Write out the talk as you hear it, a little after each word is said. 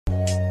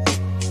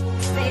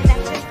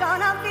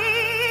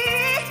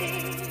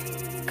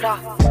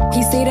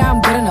He say that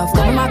I'm good enough,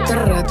 cover my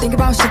da-da-da. Think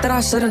about shit that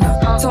I should've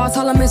known. So I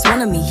tell him it's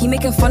one of me, he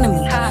making fun of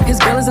me. His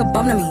girl is a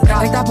bum to me,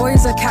 like that boy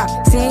is a cap.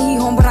 Saying he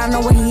home, but I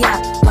know where he at.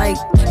 Like,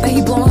 but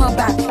he blowing her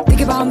back. Think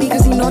about me,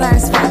 cause he know that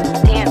it's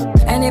fat. Damn.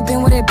 And it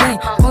been what it been.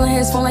 Calling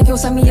his phone like he'll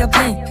send me a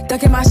pin.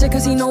 Ducking my shit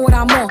cause he know what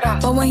I'm on.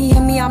 But when he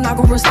hit me, I'm not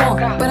gonna respond.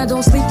 But I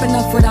don't sleep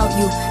enough without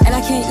you. And I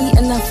can't eat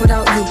enough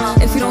without you.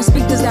 If you don't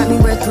speak, does that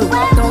mean we're through?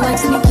 Don't like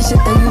sneaky shit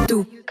that you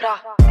do.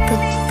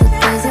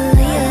 There's a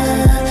layer,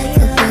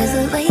 there's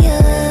a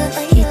layer.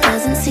 He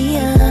doesn't see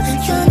her.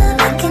 You're not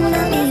looking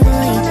at me,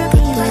 boy.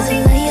 There's a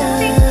layer,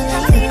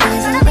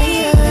 there's a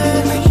layer.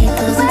 He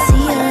doesn't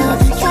see her.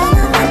 You're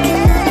not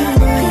looking at me,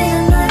 boy.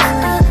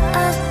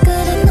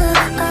 Good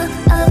enough,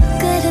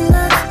 good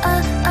enough,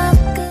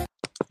 good.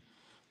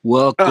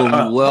 Welcome.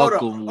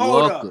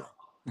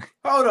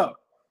 Hold up.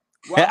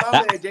 While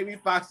my man Jamie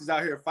Foxx is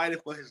out here fighting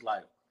for his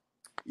life,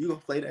 you gonna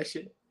play that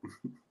shit?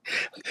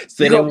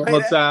 Say that one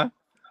more time.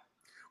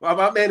 While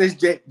my man is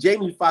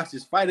Jamie Foxx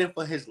is fighting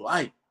for his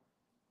life,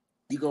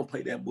 you gonna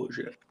play that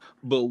bullshit?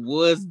 But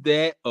was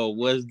that or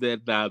was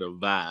that not a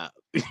vibe?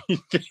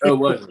 It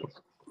wasn't.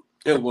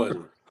 It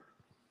wasn't.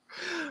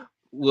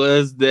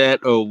 Was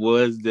that or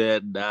was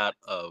that not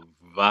a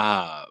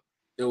vibe?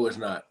 It was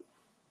not.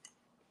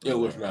 It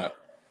was not.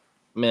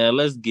 Man,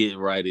 let's get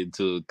right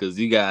into it because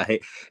you got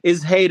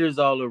it's haters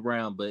all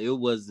around, but it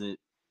wasn't.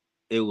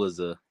 That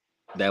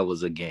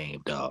was a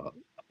game, dog.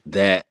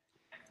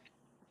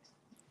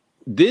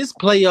 This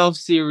playoff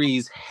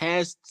series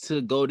has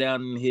to go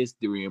down in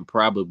history and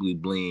probably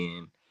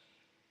blend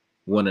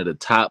one of the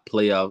top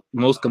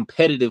most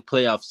competitive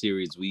playoff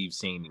series we've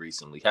seen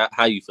recently.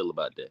 How you feel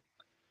about that?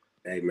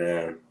 Hey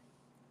man,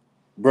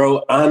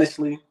 bro.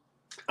 Honestly,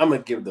 I'm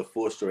gonna give the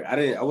full story.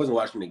 I wasn't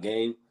watching the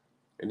game,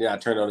 and then I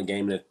turned on the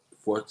game in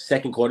the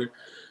second quarter.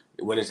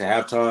 It went into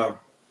halftime.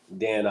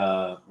 Then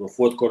when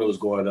fourth quarter was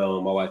going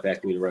on, my wife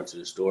asked me to run to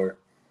the store.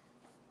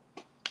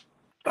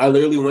 I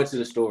literally went to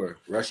the store,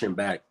 rushing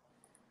back.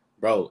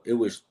 Bro, it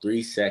was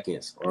 3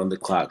 seconds on the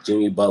clock.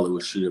 Jimmy Butler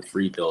was shooting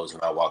free throws,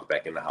 and I walked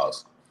back in the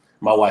house.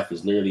 My wife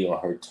was literally on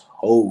her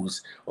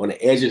toes on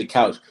the edge of the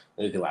couch,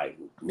 looking like,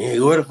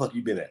 nigga, where the fuck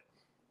you been at?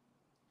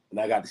 And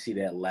I got to see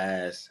that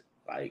last,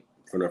 like,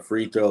 from the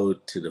free throw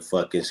to the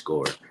fucking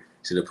score,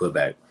 to the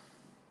putback.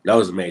 That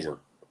was amazing.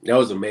 That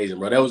was amazing,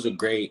 bro. That was a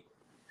great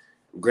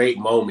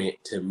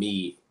moment to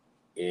me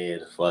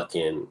in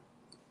fucking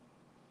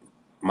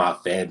my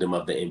fandom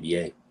of the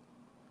NBA.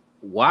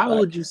 Why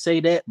would you say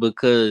that?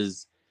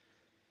 Because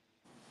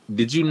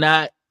were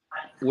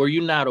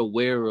you not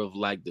aware of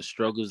like the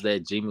struggles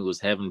that Jimmy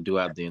was having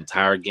throughout the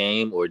entire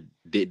game, or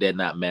did that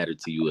not matter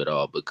to you at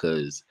all?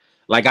 Because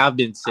like I've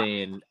been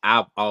saying,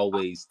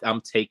 I'm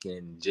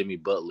taking Jimmy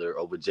Butler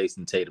over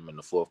Jason Tatum in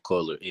the fourth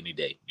quarter any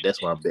day.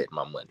 That's where I'm betting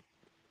my money.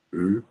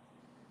 Mm-hmm.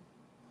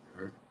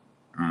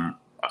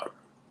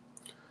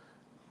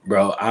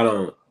 Bro,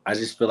 I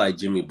just feel like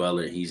Jimmy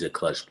Butler, he's a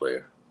clutch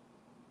player.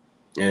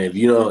 And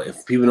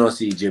if people don't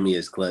see Jimmy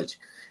as clutch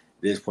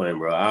at this point,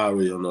 bro, I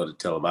really don't know what to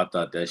tell him. I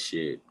thought that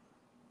shit,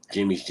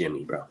 Jimmy's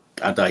Jimmy, bro.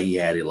 I thought he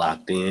had it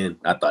locked in.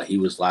 I thought he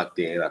was locked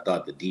in. I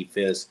thought the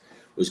defense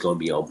was going to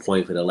be on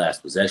point for the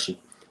last possession,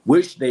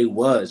 which they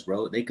was,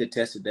 bro. They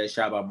contested that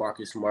shot by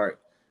Marcus Smart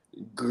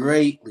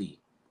greatly.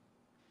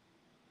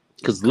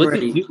 Because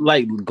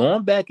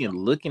going back and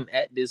looking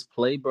at this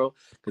play, bro,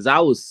 because I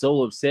was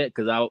so upset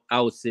because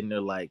I was sitting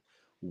there like,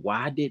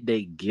 why did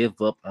they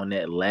give up on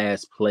that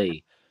last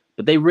play?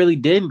 But they really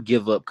didn't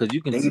give up because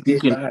you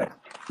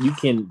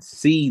can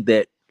see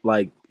that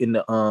like in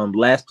the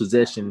last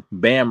possession,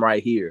 Bam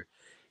right here,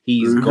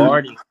 he's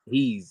guarding,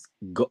 he's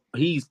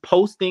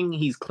posting,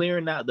 he's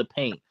clearing out the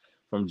paint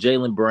from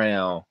Jaylen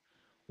Brown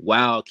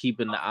while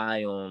keeping the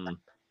eye on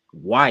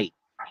White,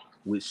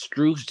 which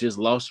Strus just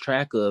lost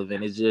track of,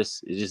 and it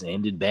just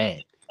ended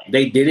bad.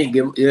 They didn't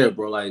give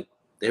bro. Like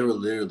they were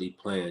literally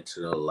playing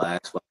to the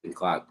last fucking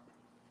clock,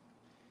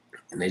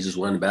 and they just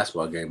won the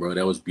basketball game, bro.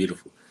 That was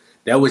beautiful.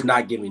 That was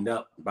not giving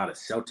up by the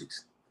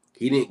Celtics.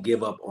 He didn't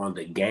give up on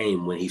the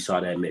game when he saw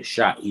that missed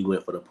shot. He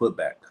went for the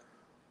putback.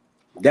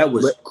 That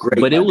was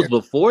great. But it was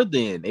before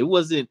then. It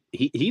wasn't.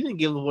 He didn't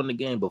give up on the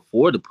game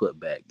before the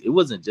putback. It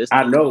wasn't just.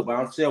 I know, but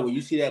I'm saying when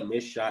you see that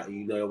missed shot and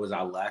you know it was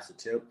our last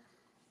attempt,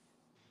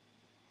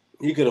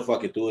 he could have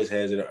fucking threw his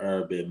hands in the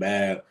air, been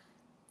mad.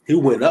 He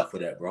went up for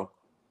that, bro.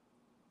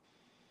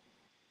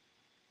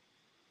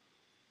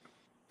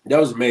 That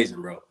was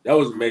amazing, bro. That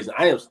was amazing.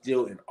 I am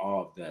still in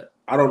awe of that.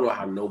 I don't know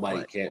how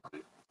nobody can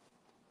be.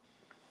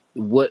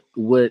 What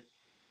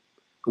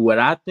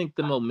I think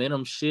the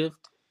momentum shift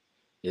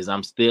is,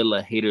 I'm still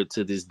a hater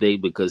to this day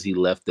because he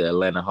left the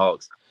Atlanta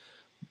Hawks.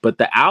 But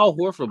the Al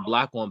Horford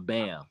block on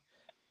Bam,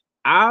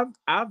 I've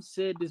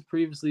said this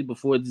previously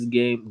before this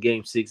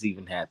game 6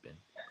 even happened.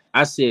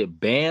 I said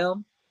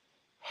Bam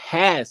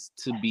has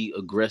to be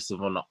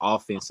aggressive on the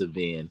offensive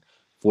end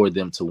for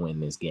them to win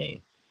this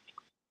game.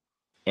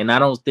 And I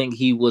don't think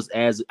he was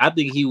I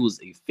think he was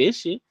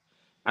efficient.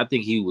 I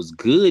think he was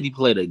good. He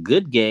played a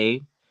good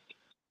game,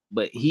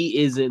 but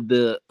he isn't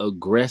the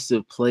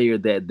aggressive player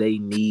that they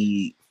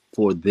need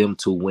for them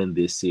to win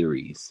this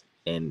series,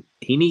 and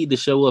he needed to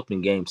show up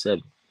in Game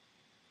 7.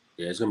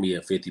 Yeah, it's gonna be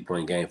a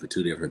 50-point game for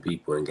two different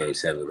people in Game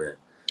 7, man.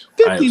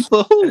 50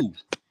 for who?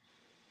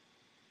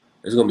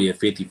 It's gonna be a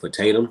 50 for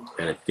Tatum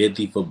and a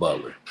 50 for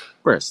Butler.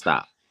 Bruh,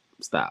 stop.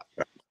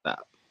 All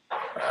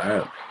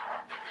right.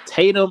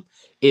 Tatum,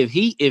 if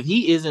he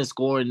isn't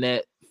scoring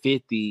that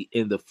 50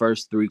 in the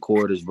first 3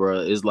 quarters,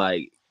 bro,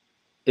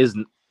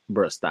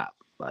 stop.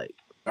 Like,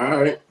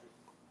 all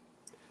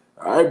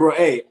right, bro.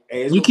 Hey,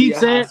 it's you gonna be keep a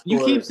saying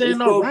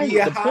it's all gonna right. be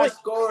a The point,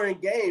 high-scoring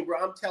game, bro.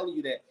 I'm telling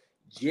you that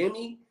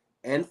Jimmy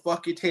and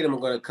fucking Tatum are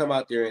gonna come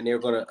out there and they're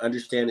gonna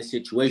understand the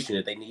situation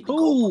that they need to go.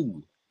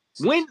 who?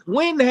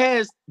 When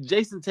has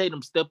Jason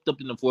Tatum stepped up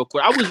in the fourth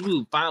quarter? I wish we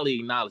would finally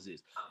acknowledge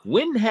this.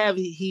 When have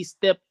he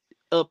stepped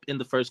up in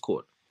the first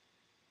quarter?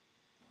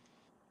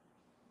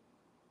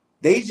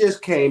 They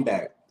just came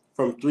back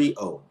from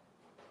 3-0.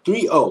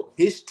 3-0.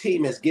 His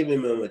team has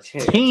given him a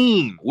chance.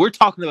 Team. We're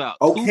talking about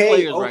two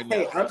players right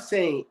now. I'm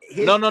saying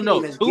his No.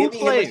 team has Two given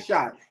players. him a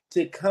shot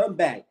to come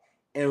back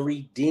and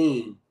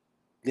redeem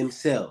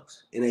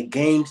themselves in a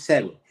Game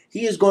 7.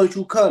 He is going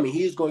to come and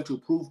he is going to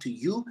prove to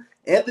you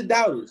and the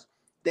doubters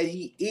that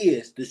he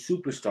is the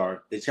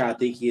superstar that y'all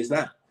think he is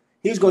not.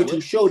 He's going to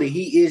show that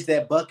he is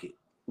that bucket.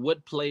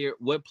 What player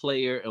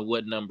and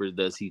what number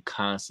does he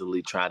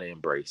constantly try to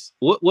embrace?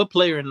 What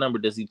player and number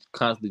does he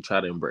constantly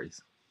try to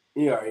embrace?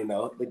 You already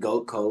know, the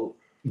GOAT code.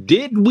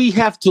 Did we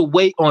have to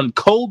wait on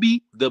Kobe,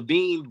 the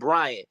Bean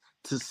Bryant,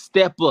 to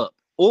step up?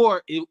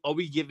 Or are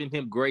we giving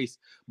him grace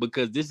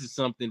because this is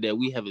something that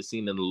we haven't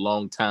seen in a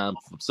long time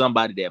from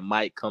somebody that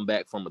might come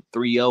back from a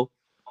 3-0?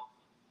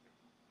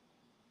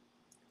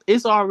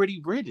 It's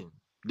already written.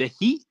 The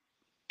Heat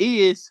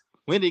is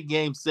winning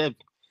Game 7.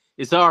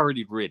 It's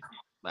already written.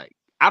 Like,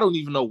 I don't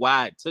even know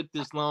why it took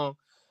this long,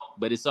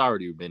 but it's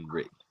already been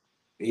written.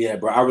 Yeah,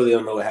 bro, I really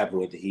don't know what happened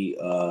with the Heat.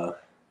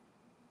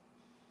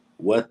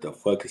 What the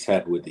fuck has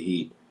happened with the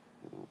Heat?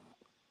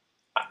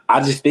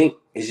 I just think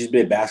it's just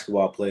been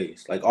basketball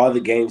plays. Like, all the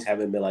games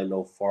haven't been like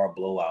no far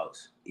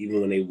blowouts,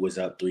 even when they was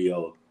up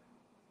 3-0.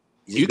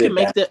 You can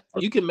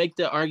make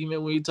that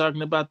argument when you're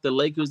talking about the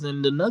Lakers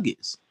and the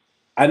Nuggets.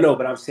 I know,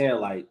 but I'm saying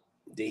like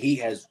the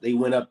Heat they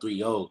went up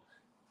 3-0.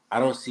 I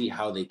don't see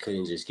how they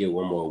couldn't just get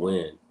one more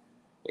win.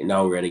 And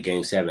now we're at a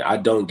Game 7. I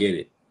don't get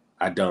it.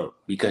 I don't.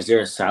 Because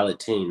they're a solid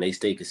team. They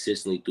stay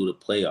consistently through the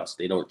playoffs.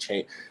 They don't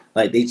change.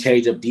 Like, they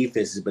change up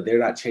defenses, but they're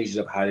not changing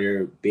up how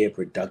they're being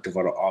productive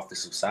on the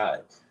offensive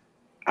side.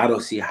 I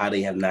don't see how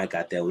they have not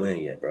got that win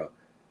yet, bro.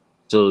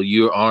 So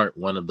you aren't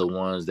one of the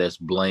ones that's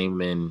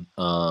blaming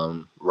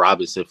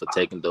Robinson for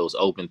taking those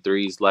open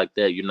threes like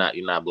that? You're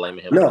not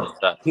blaming him for those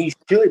shots? He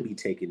should be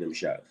taking them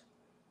shots.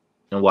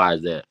 And why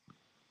is that?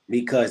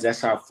 Because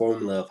that's our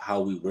formula of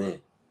how we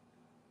win.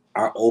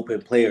 Our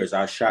open players,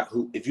 our shot.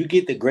 If you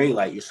get the green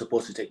light, you're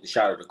supposed to take the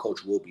shot or the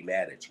coach will be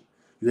mad at you.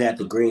 You had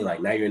the green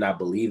light. Now you're not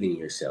believing in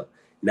yourself.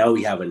 Now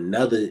we have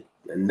another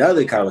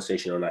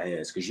conversation on our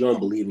hands because you don't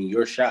believe in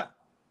your shot.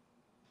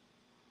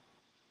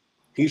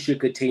 He should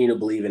continue to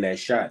believe in that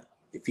shot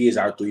if he is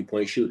our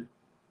 3-point shooter.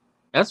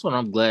 That's what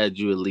I'm glad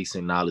you at least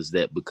acknowledge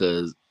that,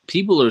 because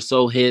people are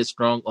so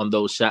headstrong on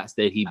those shots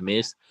that he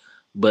missed,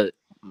 but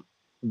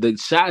the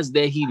shots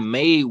that he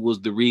made was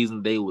the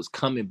reason they was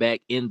coming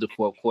back in the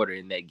fourth quarter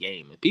in that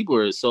game. And people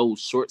are so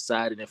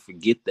short-sighted and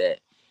forget that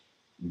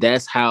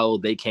that's how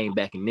they came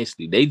back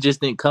initially. They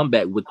just didn't come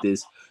back with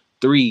this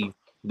 3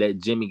 that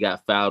Jimmy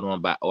got fouled on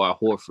by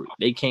Horford.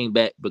 They came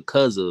back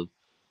because of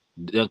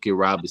Duncan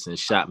Robinson's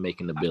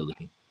shot-making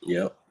ability.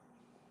 Yep,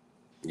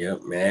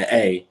 man.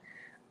 Hey,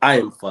 I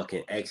am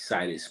fucking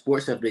excited.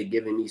 Sports have been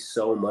giving me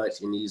so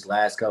much in these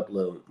last couple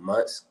of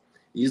months,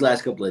 these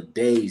last couple of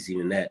days,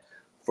 even that.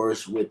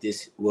 First with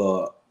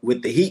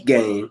the Heat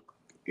game,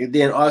 and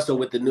then also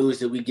with the news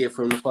that we get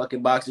from the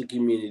fucking boxing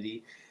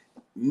community.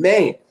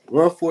 Man,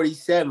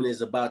 147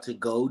 is about to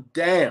go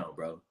down,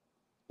 bro.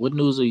 What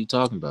news are you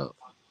talking about?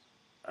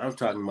 I'm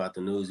talking about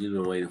the news we've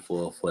been waiting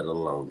for the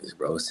longest,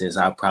 bro. Since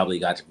I probably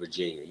got to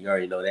Virginia. You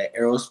already know that.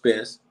 Errol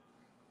Spence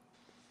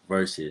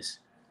versus,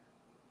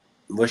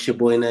 what's your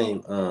boy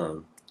name?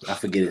 I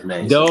forget his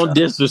name. Don't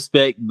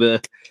disrespect the.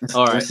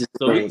 All right,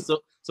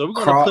 so we're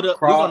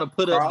gonna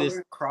put up this.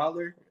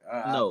 Crawler.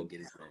 No,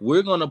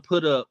 we're gonna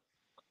put up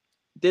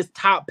this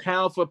top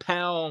pound for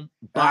pound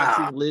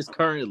boxing list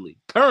currently.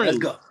 Let's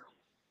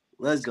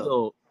go.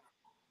 So,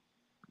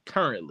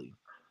 currently,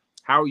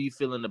 how are you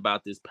feeling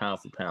about this pound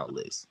for pound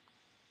list?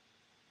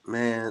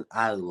 Man,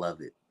 I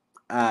love it.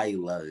 I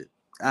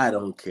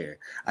don't care.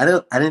 I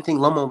didn't think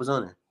Lomo was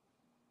on there.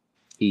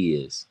 He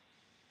is.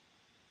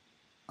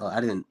 Oh, I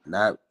didn't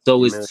not.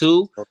 So it's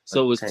two.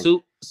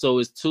 So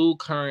it's two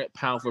current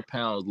pound for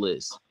pound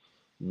lists.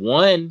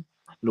 One,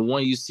 the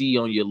one you see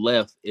on your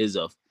left is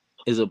a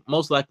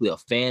most likely a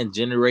fan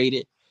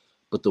generated,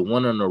 but the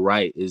one on the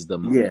right is the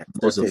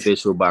most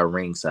official by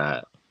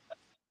Ringside.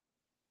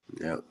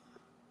 Yep.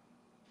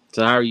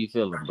 So how are you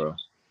feeling, bro?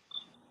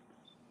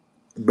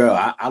 Bro,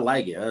 I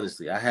like it,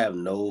 honestly. I have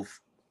no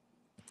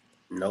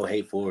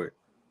hate for it.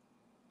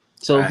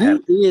 So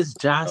who is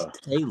Josh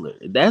Taylor?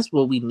 That's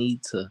what we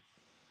need to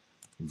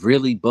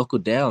really buckle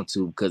down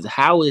to, because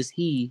how is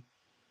he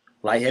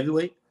light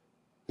heavyweight?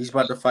 He's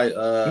about to fight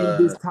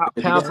in this top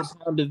pound for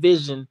pound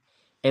division,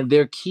 and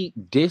they keep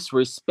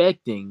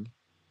disrespecting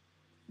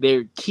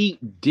the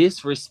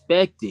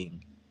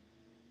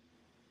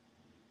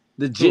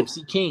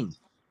Gypsy King.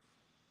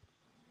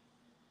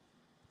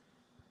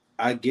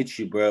 I get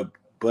you, bro,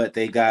 but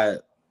they got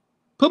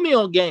put me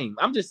on game.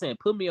 I'm just saying,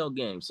 put me on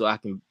game so I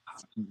can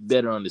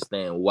better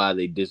understand why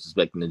they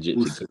disrespecting the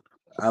Gypsy King.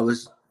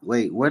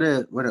 Where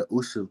the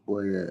Usyk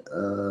boy at?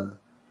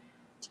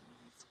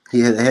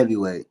 He had a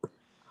heavyweight.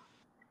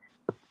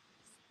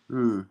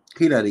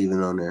 He not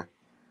even on there.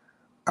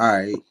 All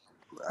right,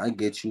 I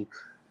get you.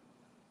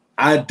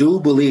 I do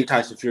believe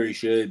Tyson Fury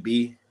should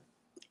be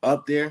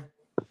up there.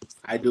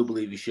 I do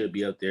believe he should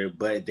be up there,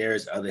 but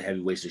there's other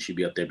heavyweights that should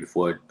be up there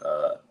before.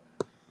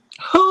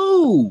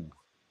 Who?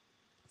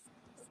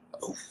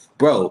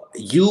 Bro,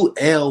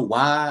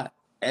 ULYSZ.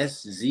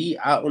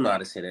 I don't know how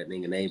to say that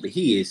nigga name, but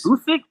he is.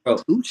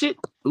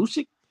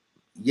 Usyk.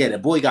 Yeah, the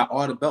boy got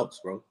all the belts,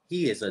 bro.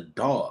 He is a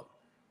dog.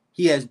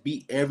 He has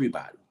beat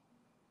everybody.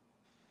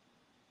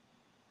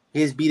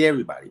 He has beat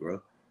everybody,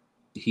 bro.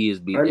 He has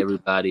beat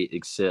everybody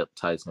except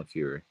Tyson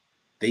Fury.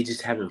 They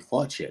just haven't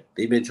fought yet.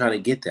 They've been trying to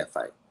get that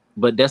fight.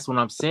 But that's what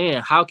I'm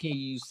saying. How can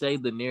you say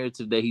the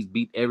narrative that he's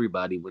beat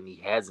everybody when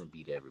he hasn't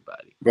beat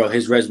everybody? Bro,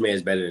 his resume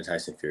is better than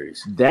Tyson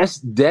Fury's.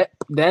 That's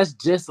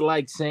just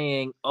like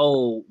saying,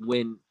 oh,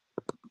 when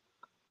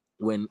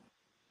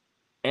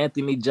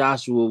Anthony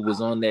Joshua was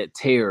on that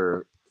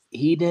tear,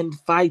 he didn't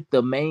fight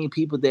the main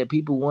people that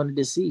people wanted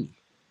to see.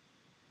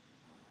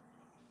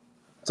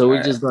 So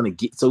we're just gonna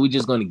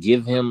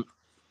give him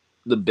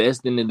the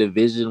best in the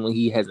division when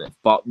he hasn't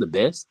fought the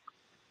best.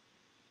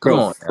 Come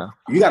on now.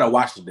 You gotta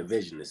watch the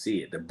division to see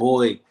it. The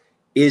boy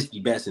is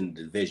the best in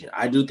the division.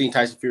 I do think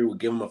Tyson Fury will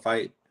give him a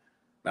fight,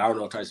 but I don't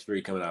know if Tyson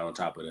Fury coming out on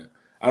top of that.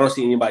 I don't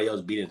see anybody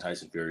else beating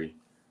Tyson Fury.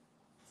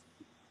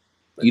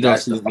 But you don't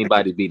see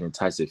anybody beating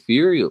Tyson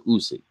Fury or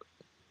Usyk?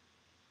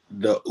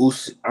 The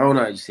Usyk, I don't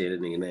know how you say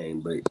that nigga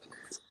name, but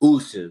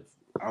Usyk,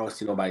 I don't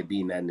see nobody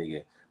beating that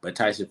nigga. But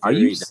Tyson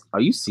Fury.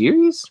 Are you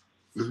serious?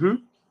 Mm-hmm.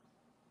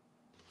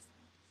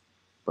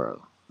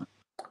 Bro.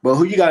 But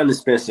who you got in the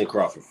Spence and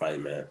Crawford fight,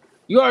 man?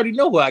 You already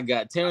know who I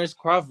got. Terrence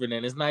Crawford,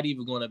 and it's not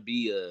even going to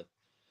be a...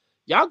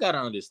 Y'all got to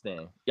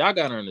understand.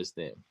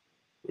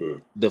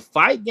 The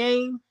fight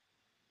game...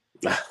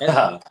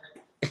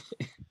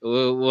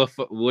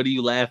 What are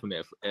you laughing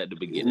at the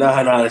beginning?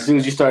 Nah. As soon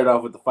as you started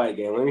off with the fight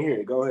game, let me hear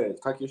it. Go ahead.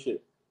 Talk your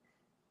shit.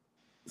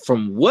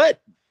 From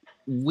what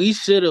we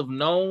should have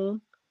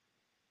known,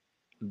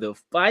 the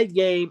fight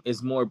game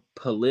is more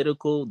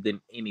political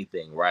than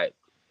anything, right?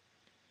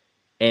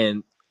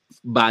 And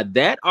by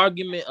that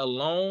argument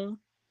alone,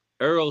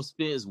 Errol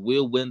Spence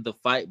will win the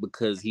fight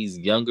because he's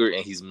younger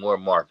and he's more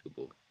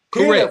marketable.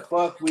 Correct. Here the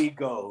fuck we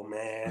go,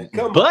 man.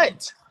 Come on.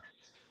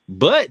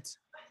 But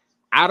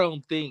I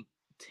don't think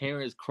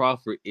Terrence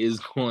Crawford is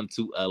going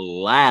to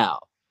allow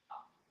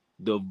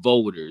the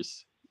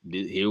voters.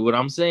 Hear what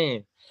I'm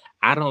saying?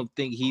 I don't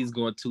think he's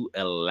going to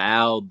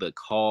allow the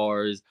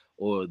cars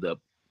or the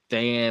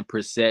fan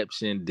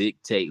perception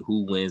dictate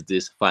who wins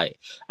this fight.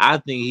 I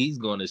think he's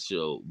going to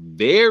show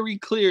very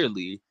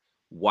clearly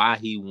why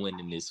he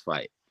winning this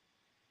fight.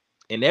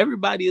 And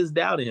everybody is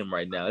doubting him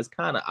right now. It's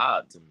kind of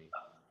odd to me.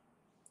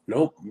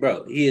 Nope,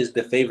 bro. He is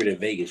the favorite in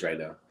Vegas right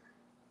now.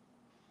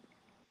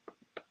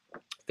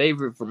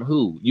 Favorite from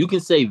who? You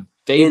can say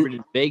favorite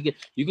in Vegas.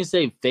 You can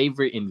say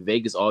favorite in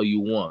Vegas all you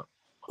want.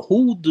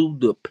 Who do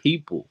the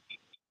people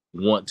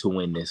want to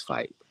win this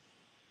fight?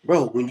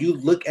 Bro, when you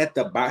look at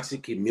the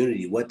boxing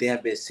community, what they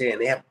have been saying,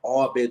 they have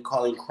all been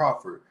calling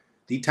Crawford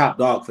the top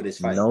dog for this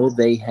fight. No,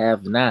 they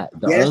have not.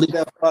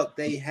 The fuck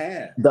they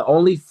have. The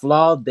only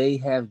flaw they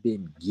have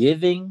been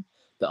giving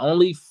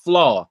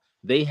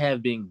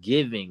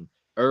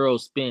Errol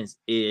Spence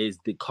is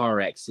the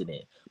car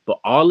accident. But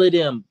all of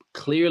them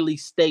clearly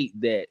state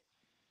that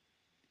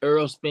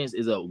Errol Spence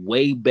is a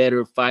way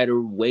better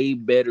fighter, way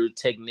better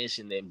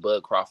technician than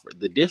Bud Crawford.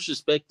 The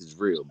disrespect is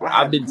real, bro.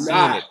 I've been seeing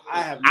it.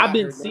 I've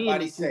been seeing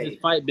it since this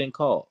fight been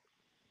called.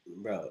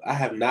 Bro, I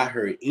have not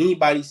heard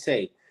anybody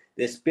say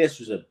that Spence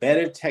was a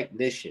better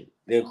technician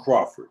than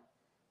Crawford.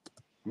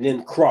 Who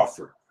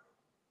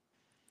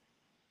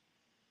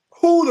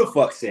the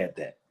fuck said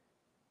that?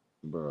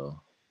 Bro.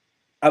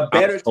 A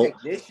better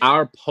technician?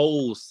 Our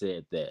poll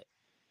said that.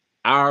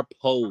 That.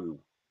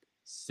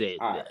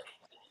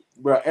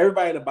 Bro,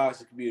 everybody in the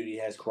boxing community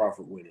has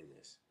Crawford winning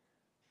this.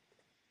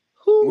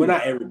 Who? Well,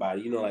 not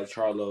everybody. You know, like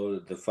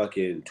Charlo, the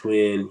fucking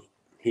twin,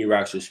 he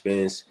rocks with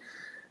Spence.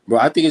 Bro,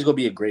 I think it's going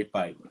to be a great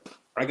fight.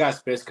 I got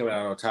Spence coming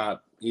out on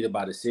top, either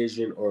by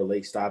decision or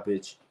late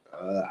stoppage.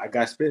 I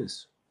got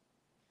Spence.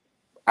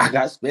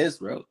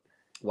 Bro.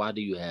 Why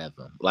do you have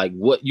him? Like,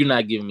 what? You're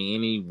not giving me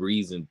any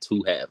reason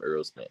to have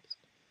Errol Spence.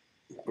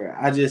 Bro,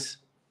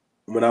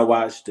 when I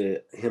watched him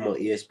on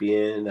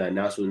ESPN, the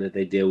announcement that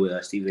they did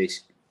with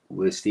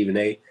Stephen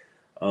A,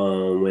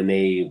 when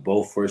they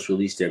both first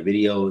released their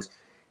videos,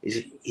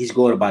 He's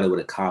going about it with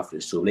a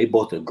confidence too. They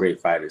both are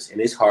great fighters,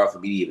 and it's hard for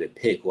me to even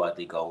pick who I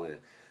think I'll win.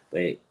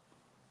 But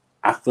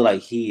I feel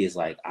like he is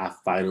like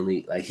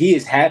he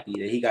is happy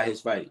that he got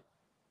his fight.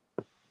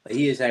 Like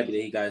he is happy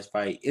that he got his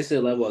fight. It's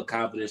a level of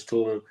confidence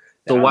to him.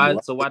 So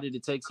why did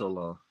it take so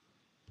long?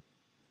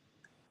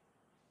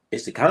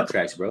 It's the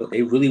contracts, bro.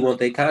 They really want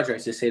their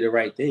contracts to say the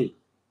right thing.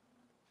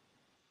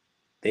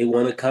 They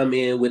want to come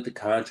in with the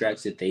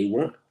contracts that they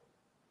want.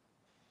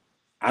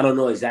 I don't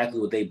know exactly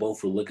what they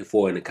both were looking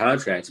for in the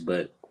contracts,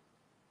 but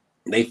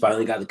they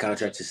finally got the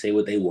contract to say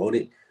what they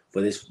wanted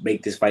for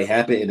make this fight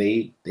happen, and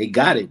they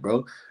got it,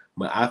 bro.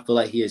 But I feel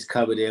like he is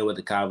covered in with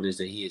the confidence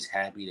that he is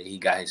happy that he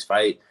got his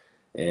fight,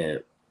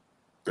 and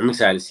I'm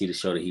excited to see the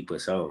show that he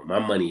puts on. My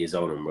money is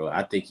on him, bro.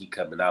 I think he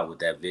coming out with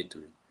that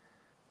victory.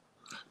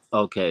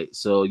 Okay,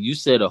 so you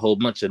said a whole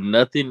bunch of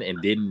nothing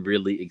and didn't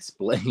really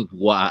explain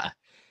why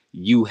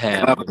you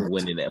have him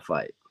winning that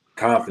fight.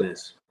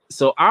 Confidence.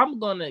 So I'm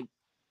gonna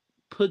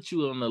put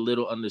you on a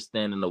little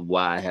understanding of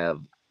why I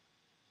have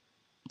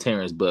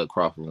Terrence Bud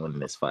Crawford winning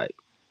this fight.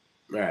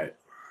 All right.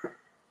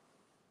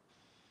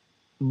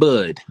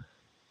 Bud,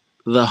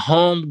 the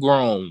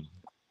homegrown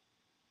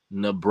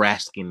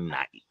Nebraskan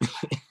Knight.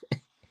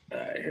 All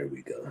right, here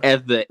we go.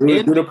 At the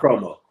end, do the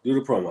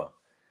promo.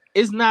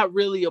 It's not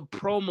really a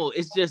promo.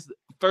 It's just,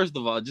 first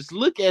of all, just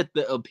look at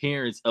the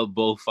appearance of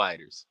both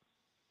fighters.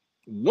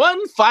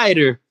 One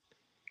fighter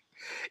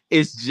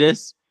is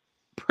just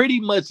pretty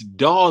much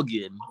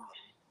dogging.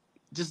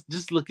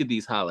 Just look at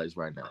these highlights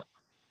right now.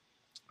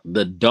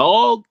 The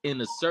dog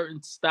in a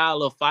certain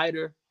style of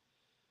fighter,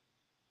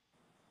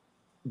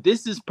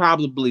 this is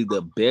probably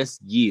the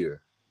best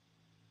year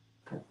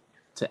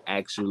to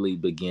actually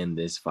begin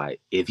this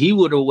fight. If he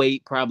would have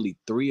waited probably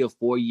 3 or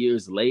 4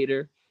 years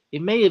later,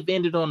 it may have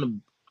ended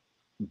on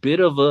a bit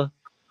of a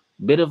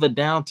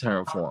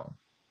downturn for him.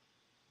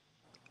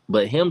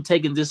 But him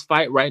taking this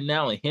fight right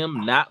now and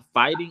him not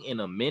fighting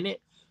in a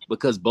minute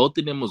because both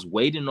of them was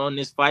waiting on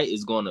this fight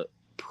is going to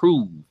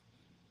prove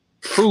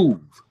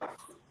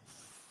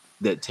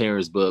that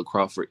Terrence Bud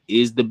Crawford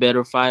is the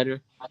better fighter,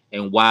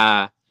 and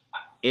why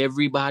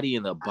everybody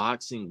in the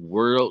boxing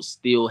world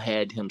still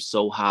had him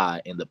so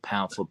high in the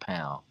pound for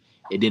pound.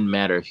 It didn't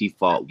matter if he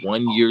fought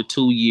 1 year,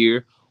 2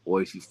 year,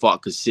 or if he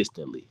fought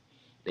consistently.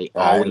 They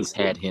always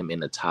had him in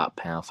the top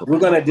pound for pound.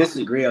 We're going to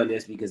disagree on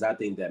this because I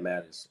think that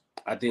matters.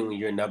 I think when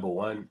you're number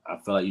one, I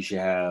feel like you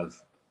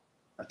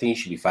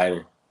should be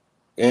fighting.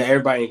 And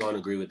everybody ain't going to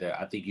agree with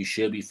that. I think you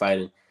should be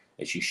fighting,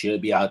 and you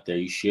should be out there.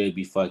 You should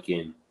be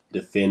fucking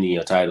defending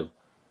your title.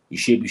 You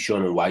should be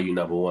showing them why you're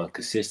number one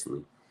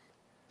consistently.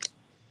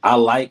 I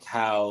like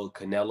how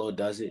Canelo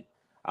does it.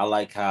 I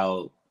like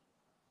how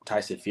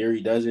Tyson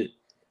Fury does it.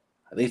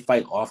 They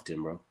fight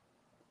often, bro.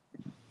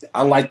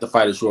 I like the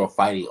fighters who are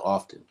fighting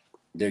often.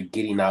 They're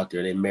getting out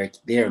there.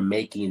 They're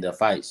making the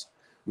fights.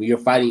 When you're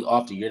fighting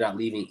often, you're not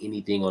leaving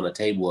anything on the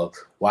table of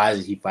why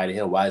is he fighting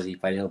him? Why is he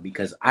fighting him?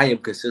 Because I am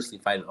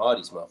consistently fighting all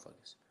these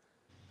motherfuckers.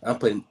 I'm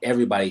putting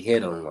everybody's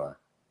head on the line.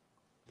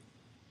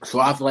 So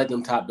I feel like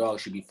them top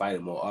dogs should be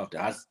fighting more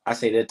often. I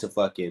say that to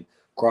fucking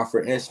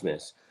Crawford and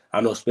Spence. I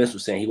know Spence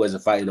was saying he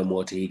wasn't fighting no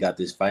more until he got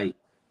this fight.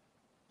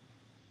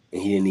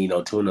 And he didn't need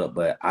no tune-up.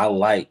 But I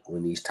like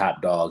when these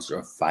top dogs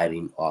are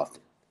fighting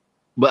often.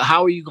 But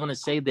how are you going to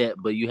say that,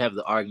 but you have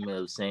the argument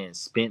of saying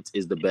Spence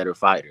is the better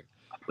fighter?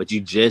 But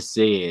you just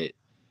said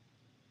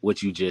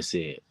what you just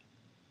said.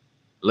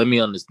 Let me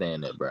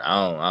understand that, bro.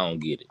 I don't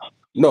get it.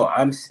 No,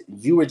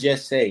 you were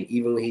just saying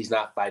even when he's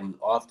not fighting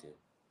often,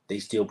 they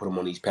still put him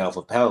on these pound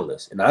for pound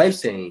lists. And I'm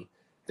saying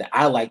that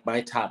I like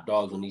my top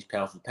dogs on these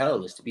pound for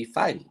pound lists to be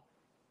fighting.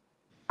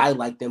 I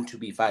like them to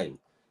be fighting.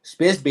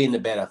 Spence being the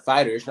better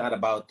fighter, it's not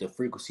about the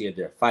frequency of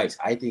their fights.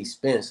 I think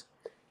Spence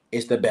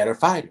is the better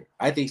fighter.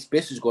 I think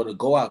Spence is going to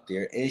go out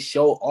there and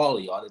show all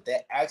of y'all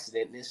that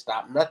accident didn't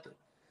stop nothing.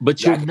 But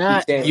I'm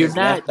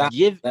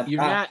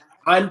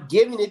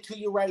giving it to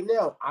you right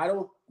now.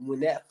 When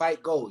that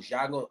fight goes,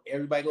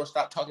 everybody gonna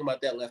stop talking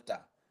about that left eye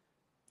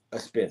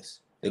of Spence,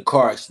 the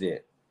car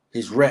accident,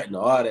 his retina,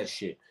 all that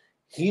shit.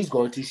 He's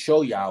going to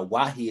show y'all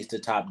why he is the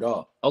top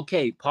dog.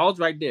 Okay, pause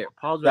right there.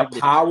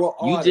 Power.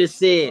 You just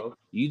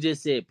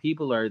said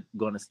people are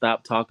going to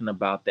stop talking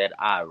about that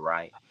eye,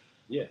 right?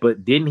 Yeah.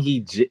 But didn't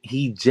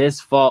he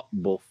just fought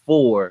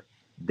before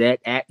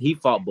that? He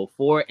fought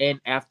before and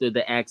after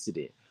the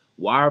accident.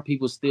 Why are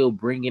people still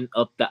bringing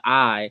up the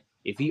eye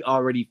if he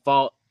already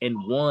fought and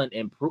won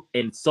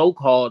and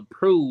so-called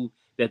proved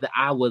that the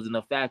eye wasn't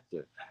a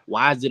factor?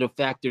 Why is it a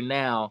factor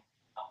now,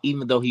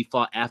 even though he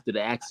fought after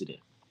the accident?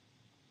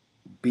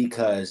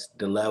 Because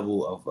the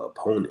level of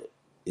opponent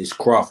is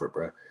Crawford,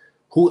 bro.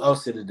 Who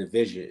else in the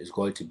division is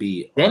going to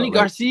be? Danny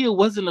Garcia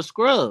wasn't a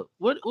scrub.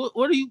 What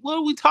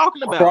are we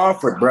talking about?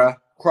 Crawford, bro.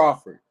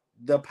 Crawford,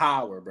 the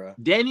power, bro.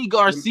 Danny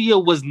Garcia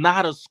was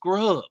not a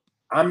scrub.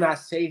 I'm not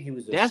saying he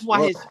was. That's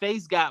why his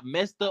face got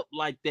messed up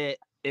like that,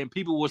 and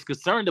people was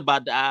concerned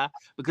about the eye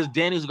because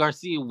Danny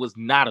Garcia was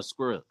not a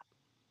scrub.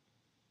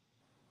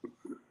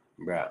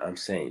 Bro, I'm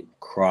saying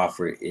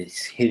Crawford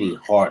is hitting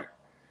harder.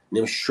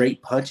 Them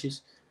straight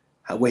punches.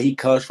 where he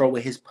comes from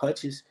with his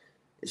punches,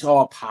 it's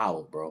all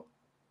power, bro.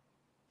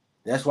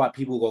 That's why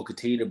people gonna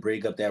continue to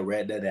bring up that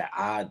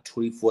odd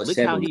Look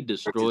how 24/7 he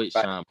destroyed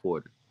Sean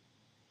Porter.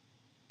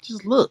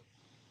 Just look.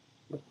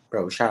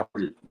 Bro, Sean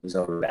Porter was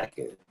on the back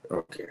end. I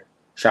don't care.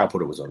 Sean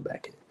Porter was on the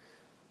back end.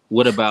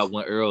 What about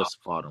when Earl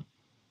fought him?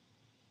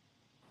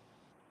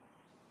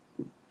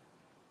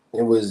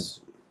 It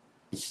was,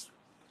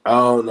 I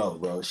don't know,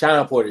 bro.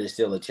 Sean Porter is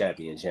still a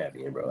champion,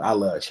 bro. I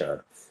love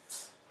Sean.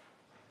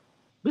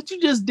 But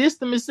you just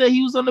dissed him and said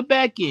he was on the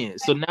back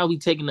end. So now we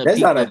taking a That's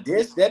peek. not a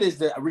diss. That is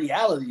the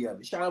reality of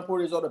it. Sean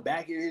Porter is on the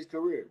back end of his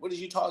career. What are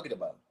you talking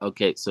about?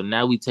 Okay, so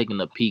now we taking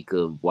a peek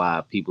of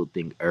why people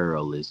think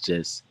Earl is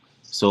just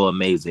so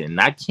amazing. And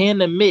I can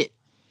admit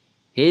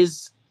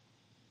his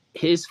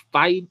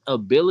fight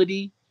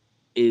ability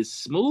is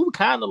smooth,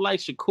 kind of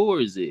like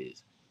Shakur's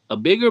is. A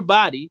bigger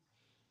body,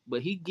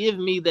 but he give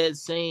me that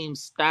same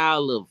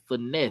style of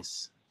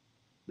finesse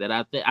that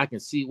I think I can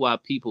see why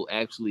people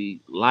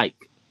actually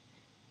like.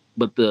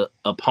 But the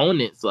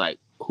opponents, like,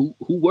 who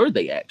were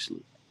they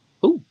actually?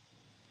 Who?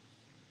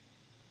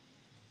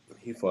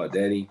 He fought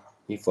Danny.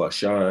 He fought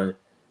Sean.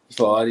 He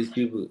fought all these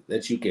people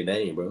that you can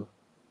name, bro.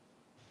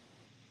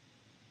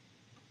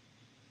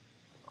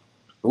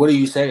 What are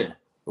you saying?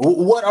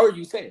 What are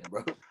you saying,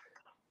 bro?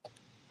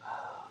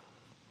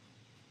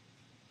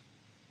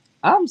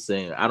 I'm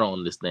saying I don't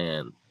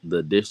understand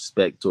the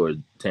disrespect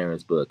toward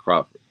Terrence Bud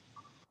Crawford.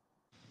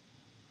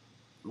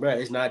 Bro,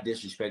 it's not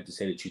disrespect to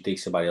say that you think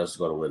somebody else is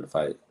going to win the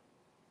fight.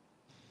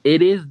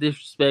 It is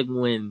disrespect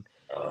when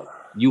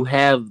you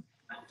have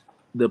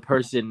the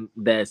person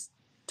that's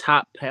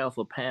top pound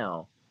for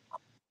pound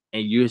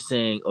and you're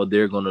saying, oh,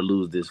 they're going to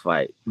lose this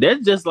fight.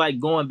 That's just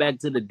like going back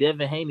to the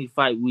Devin Haney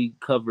fight we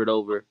covered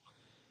over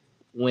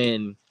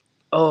when,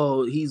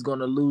 oh, he's going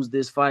to lose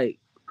this fight.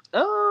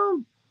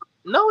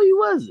 No, he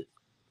wasn't.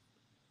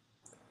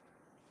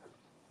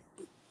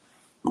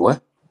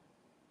 What?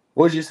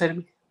 What did you say to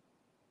me?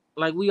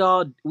 Like we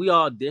all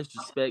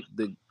disrespect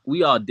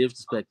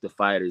the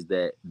fighters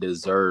that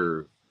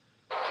deserve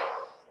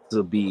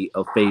to be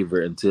a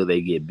favorite until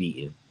they get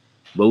beaten.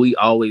 But we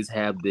always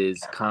have this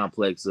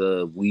complex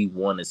of we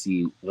want to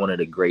see one of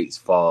the greats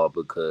fall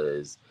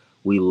because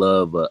we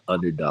love an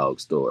underdog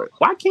story.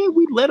 Why can't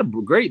we let a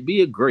great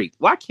be a great?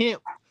 Why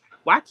can't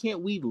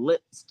we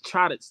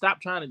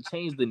stop trying to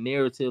change the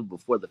narrative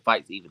before the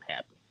fights even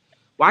happen?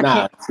 Why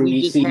can't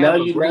we just have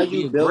a great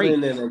be a great?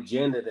 Building an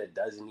agenda that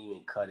doesn't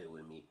even cut it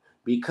with me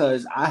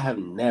because I have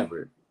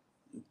never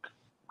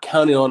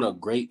counted on a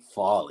great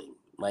falling.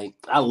 Like,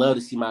 I love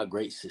to see my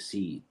greats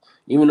succeed.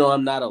 Even though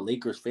I'm not a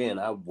Lakers fan,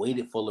 I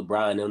waited for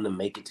LeBron and them to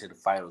make it to the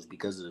finals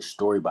because of the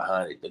story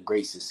behind it, the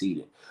great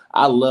succeeding.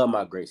 I love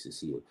my great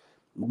succeeding.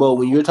 But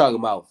when you're talking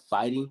about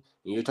fighting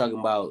and you're talking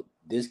about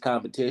this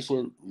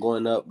competition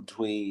going up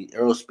between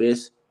Errol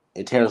Spence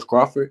and Terrence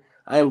Crawford,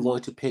 I am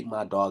going to pick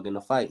my dog in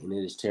the fight, and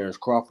it is Terrence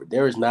Crawford.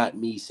 There is not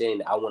me saying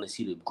that I want to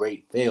see the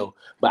great fail,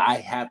 but I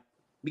have,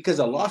 because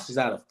a loss is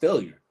not a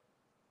failure.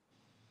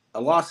 A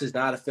loss is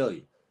not a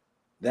failure.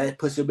 That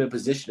puts them in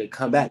position to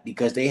come back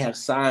because they have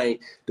signed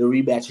the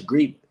rematch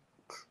agreement.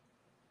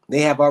 They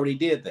have already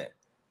did that.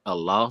 A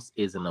loss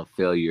isn't a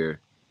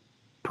failure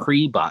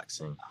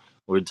pre-boxing.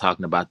 We're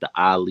talking about the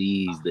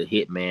Ali's, the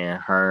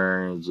Hitman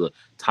Hearns,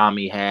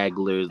 Tommy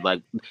Haglers,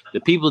 like the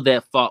people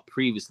that fought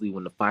previously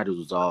when the fighters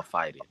was all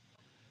fighting.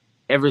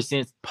 Ever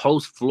since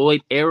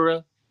post-Floyd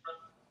era,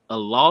 a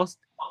loss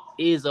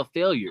is a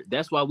failure.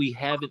 That's why we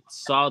haven't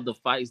saw the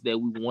fights that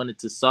we wanted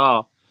to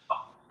saw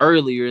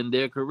earlier in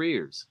their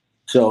careers.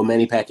 So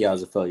Manny Pacquiao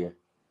is a failure.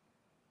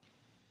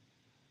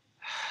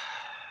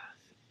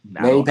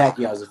 Manny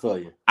Pacquiao is a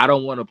failure. I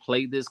don't want to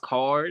play this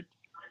card,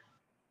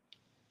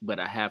 but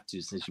I have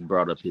to since you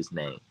brought up his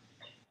name.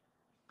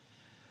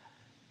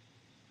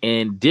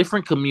 In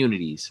different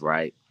communities,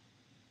 right?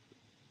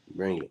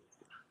 Bring it.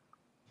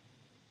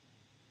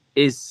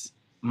 It's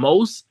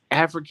most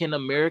African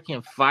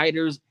American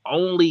fighters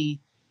only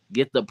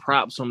get the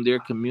props from their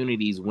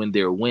communities when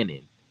they're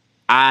winning,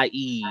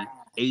 i.e.,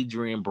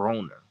 Adrian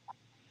Broner.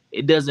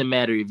 It doesn't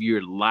matter if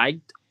you're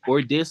liked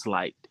or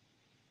disliked.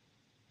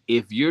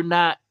 If you're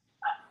not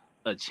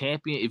a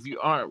champion, if you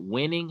aren't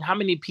winning, how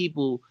many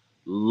people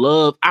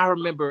love? I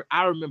remember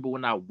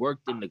when I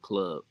worked in the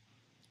club,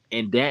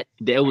 and that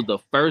was the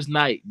first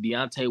night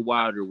Deontay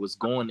Wilder was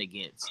going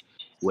against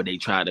what they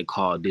tried to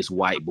call this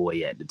white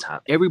boy at the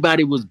time.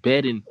 Everybody was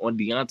betting on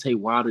Deontay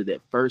Wilder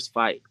that first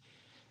fight.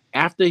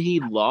 After he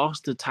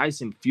lost to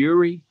Tyson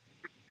Fury,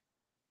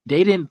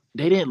 they didn't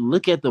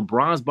look at the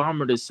Bronze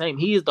Bomber the same.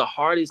 He is the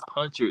hardest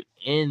puncher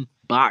in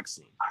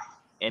boxing,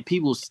 and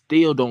people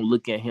still don't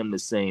look at him the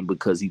same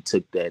because he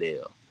took that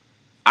L.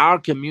 Our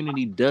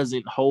community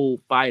doesn't hold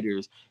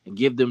fighters and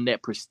give them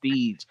that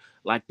prestige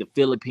like the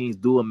Philippines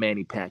do a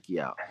Manny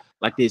Pacquiao,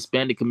 like the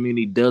Hispanic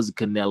community does a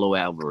Canelo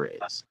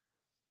Alvarez.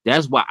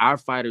 That's why our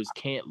fighters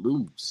can't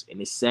lose, and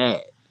it's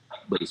sad,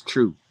 but it's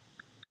true.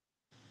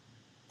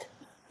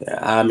 Yeah,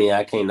 I mean,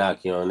 I can't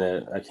knock you on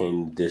that. I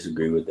can't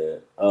disagree with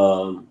that.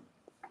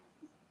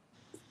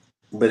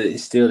 But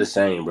it's still the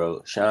same,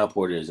 bro. Sean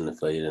Porter isn't a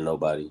failure to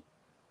nobody.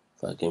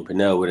 Fucking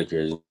Pernell Whitaker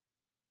is.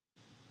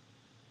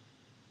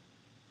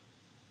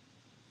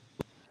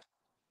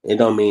 It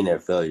don't mean they're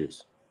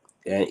failures.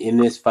 And in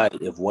this fight,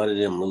 if one of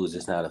them loses,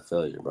 it's not a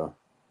failure, bro.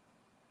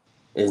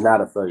 It's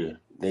not a failure.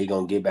 They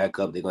gonna get back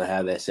up. They're gonna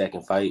have that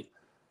second fight.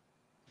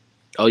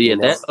 Oh yeah,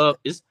 And that that's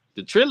it's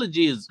the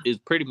trilogy is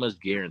pretty much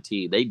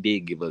guaranteed. They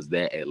did give us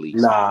that at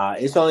least. nah.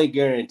 It's only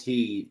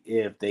guaranteed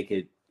if they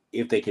could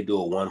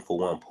do a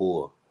 1-for-1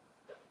 pull.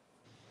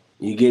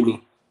 You get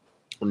me?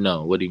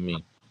 No, what do you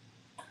mean?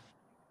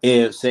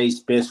 If say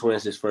Spence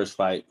wins his first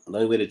fight, the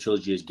only way the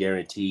trilogy is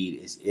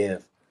guaranteed is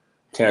if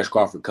Terrence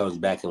Crawford comes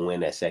back and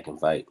win that second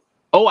fight.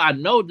 Oh, I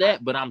know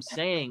that, but I'm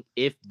saying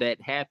if that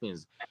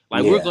happens,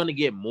 like we're Yeah. gonna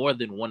get more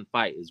than one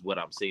fight, is what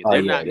I'm saying. Oh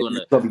They're yeah, not gonna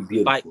it's gonna be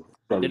beautiful. fight. It's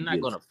gonna They're be not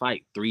beautiful. gonna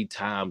fight 3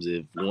 times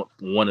if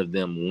one of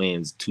them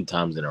wins 2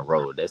 times in a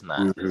row. That's not.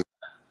 Mm-hmm.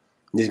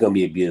 This is gonna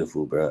be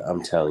beautiful, bro.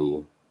 I'm telling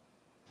you.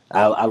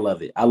 I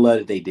love it. I love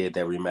that they did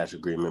that rematch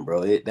agreement,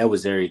 bro. That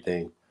was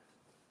everything.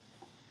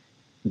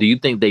 Do you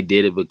think they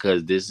did it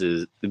because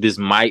this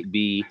might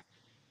be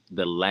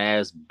the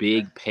last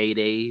big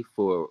payday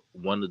for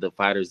one of the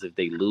fighters if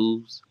they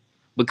lose?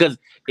 Because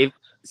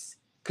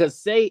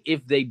say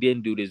if they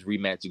didn't do this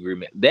rematch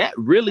agreement, that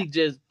really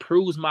just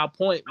proves my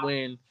point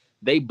when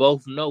they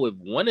both know if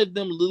one of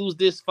them lose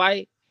this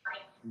fight,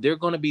 they're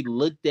going to be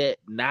looked at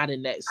not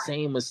in that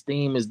same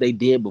esteem as they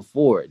did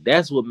before.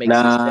 That's what makes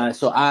it sad.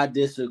 So I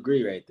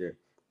disagree right there.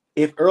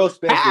 If Earl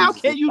Spence How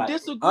loses can this you fight,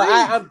 disagree?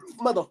 I'm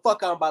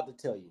motherfucker. I'm about to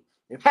tell you.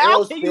 If How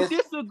Earl can you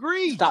Spence,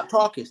 disagree? stop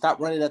talking, stop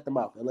running at the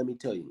mouth, and let me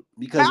tell you.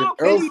 Because How if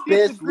can Earl you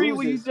Spence disagree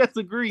when you loses, just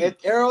agree? if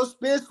Errol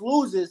Spence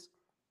loses,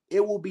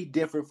 it will be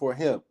different for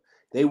him.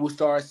 They will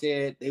start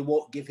saying they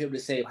won't give him the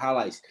same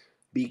highlights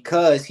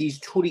because he's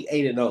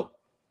 28-0.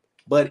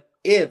 But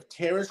if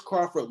Terrence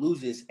Crawford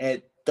loses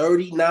at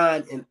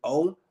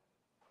 39-0,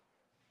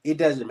 it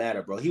doesn't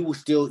matter, bro. He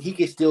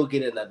can still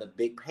get another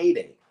big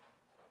payday.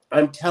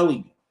 I'm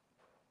telling you.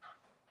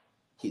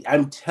 He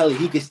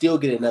can still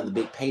get another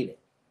big payday.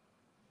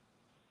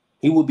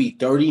 He will be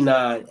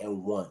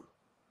 39-1.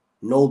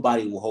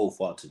 Nobody will hold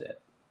fault to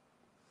that.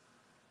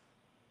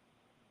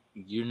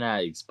 You're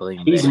not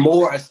explaining He's that.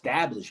 more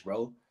established,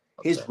 bro.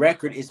 His Okay.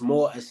 record is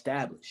more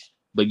established.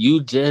 But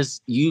you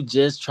just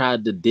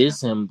tried to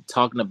diss him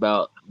talking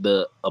about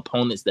the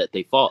opponents that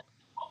they fought.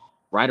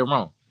 Right or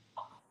wrong?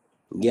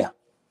 Yeah.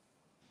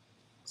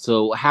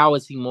 So how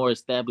is he more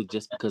established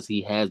just because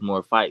he has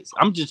more fights?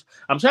 I'm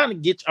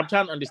trying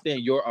to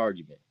understand your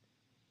argument.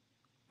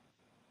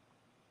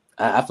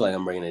 I feel like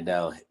I'm bringing it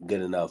down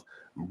good enough.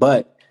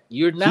 But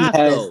You're he not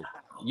has though.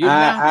 You're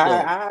not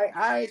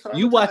though. so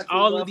You I'm watch trying to,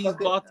 all of these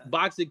motherfucker.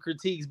 boxing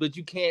critiques, but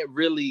you can't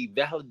really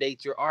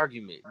validate your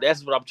argument.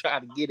 That's what I'm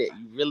trying to get at.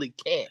 You really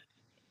can't.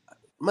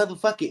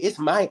 Motherfucker, it's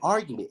my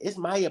argument. It's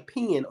my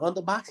opinion on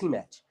the boxing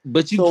match.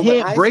 But you So when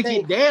can't I break say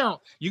it down.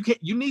 You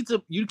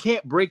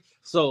can't break.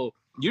 So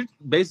you're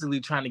basically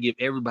trying to give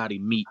everybody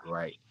meat,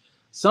 right?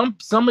 Some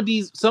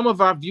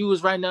of our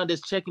viewers right now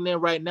that's checking in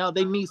right now,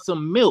 they need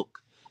some milk.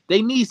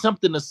 They need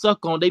something to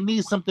suck on. They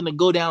need something to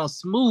go down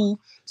smooth.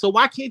 So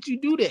why can't you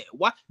do that?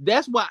 Why?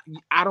 That's why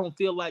I don't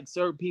feel like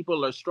certain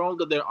people are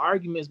stronger their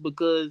arguments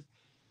because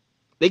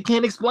they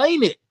can't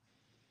explain it.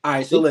 all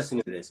right, so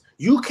listen to this.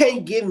 You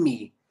can't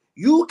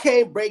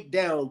break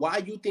down why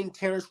you think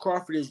Terrence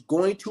Crawford is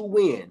going to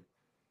win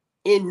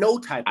in no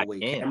type of way,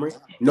 Cameron.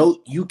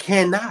 No, you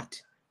cannot.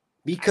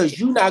 Because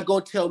you're not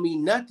going to tell me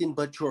nothing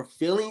but your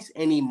feelings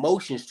and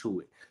emotions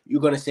to it.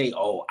 You're going to say,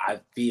 "Oh, I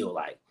feel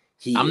like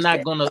he I'm is not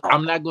that gonna strong."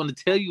 I'm not gonna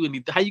tell you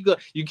anything. How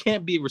you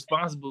can't be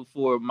responsible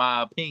for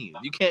my opinion.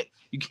 You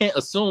can't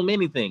assume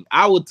anything.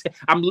 I'm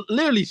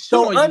literally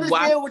So showing you why.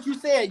 understand what you're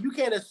saying. You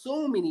can't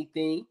assume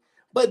anything,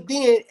 but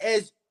then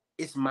as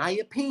it's my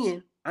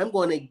opinion, I'm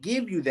going to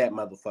give you that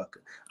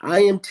motherfucker.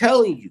 I am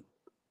telling you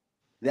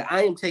that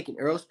I am taking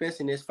Errol Spence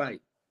in this fight.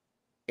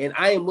 And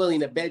I am willing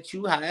to bet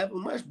you however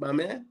much, my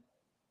man,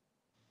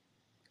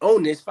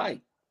 on this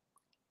fight.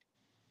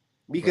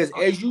 Because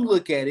as you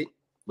look at it,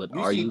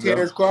 you see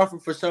Terrence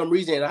Crawford for some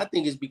reason, and I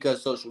think it's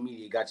because social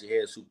media got your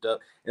head souped up.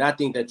 And I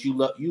think that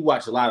you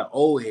watch a lot of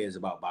old heads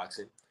about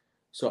boxing.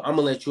 So I'm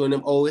gonna let you and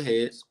them old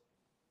heads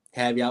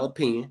have y'all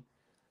opinion,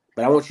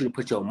 but I want you to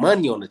put your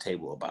money on the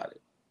table about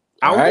it.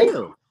 I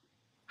will.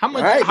 How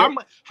much? Right,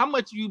 how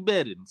much you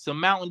betting? Some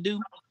Mountain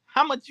Dew?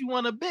 How much you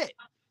want to bet?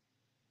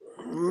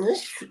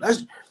 Let's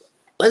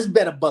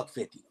bet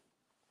 $150.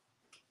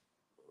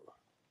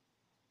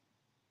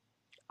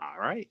 All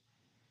right.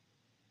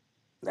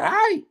 All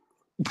right.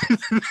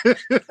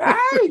 All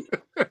right.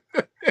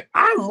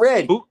 I'm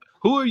ready.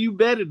 Who are you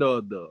betting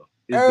on though?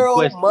 Earl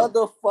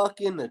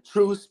motherfucking the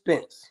true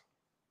Spence.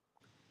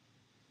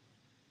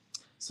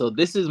 So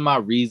this is my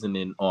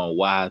reasoning on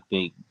why I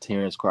think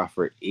Terrence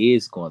Crawford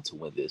is going to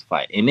win this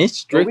fight. And it's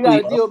strictly... we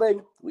got a deal,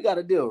 baby. We got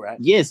a deal, right?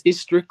 Yes, it's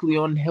strictly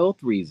on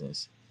health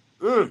reasons.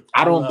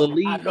 I don't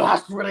believe... I know, I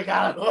swear to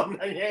God.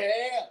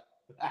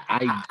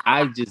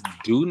 I just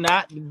do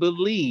not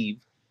believe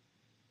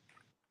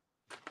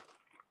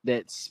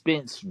that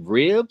Spence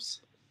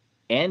ribs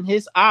and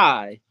his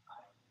eye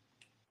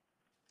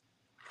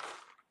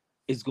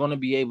is going to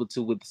be able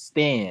to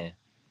withstand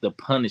the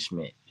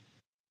punishment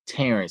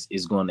Terrence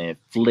is going to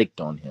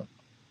inflict on him.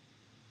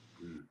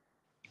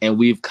 And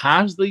we've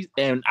constantly,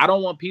 and I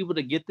don't want people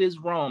to get this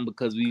wrong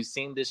because we've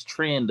seen this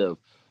trend of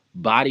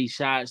body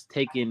shots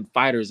taking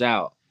fighters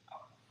out.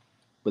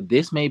 But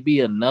this may be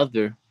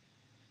another,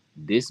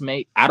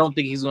 I don't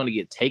think he's going to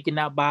get taken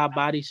out by a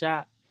body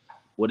shot.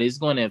 But it's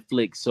going to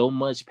inflict so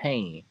much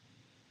pain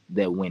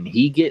that when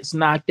he gets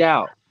knocked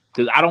out,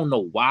 because I don't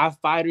know why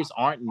fighters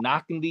aren't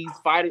knocking these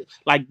fighters,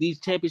 like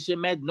these championship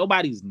matches,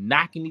 nobody's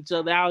knocking each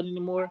other out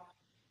anymore.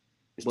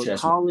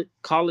 But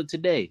call it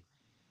today.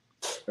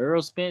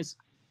 Earl Spence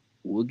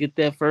will get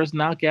that first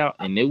knockout,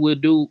 and it will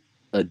do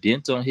a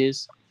dent on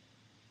his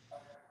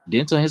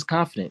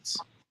confidence.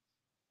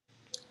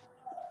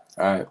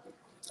 All right,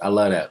 I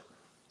love that.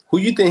 Who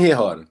you think hit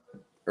harder,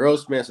 Earl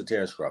Spence or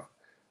Terrence Crawford?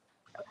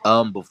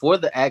 Before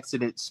the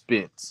accident,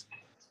 Spence,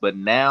 but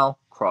now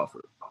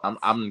Crawford. I'm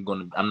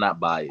not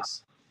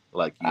biased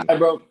like you. All right,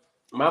 bro.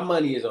 My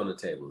money is on the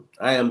table.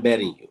 I am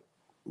betting you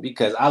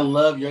because I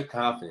love your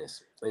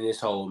confidence in this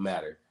whole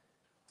matter.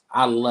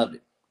 I love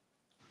it.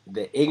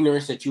 The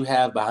ignorance that you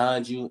have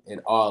behind you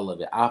and all of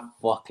it. I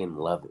fucking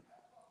love it.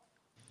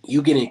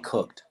 You getting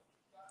cooked.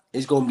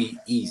 It's going to be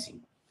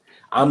easy.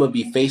 I'm going to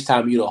be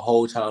FaceTime you the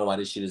whole time while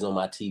this shit is on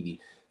my TV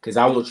because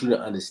I want you to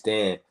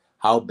understand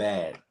how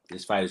bad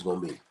this fight is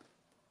going to be.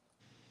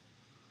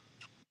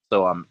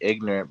 So I'm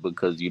ignorant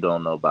because you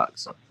don't know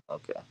boxing.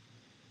 Okay.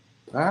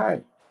 All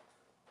right.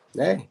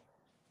 Hey,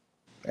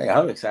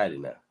 I'm excited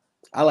now.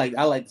 I like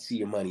to see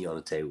your money on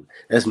the table.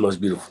 That's the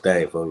most beautiful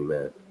thing for me,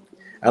 man.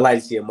 I like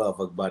to see a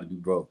motherfucker about to be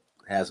broke,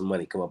 have some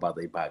money come up out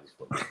their pockets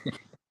for me.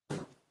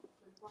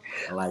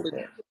 I like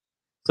that.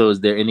 So is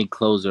there any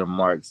closer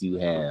marks you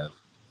have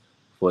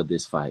for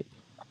this fight?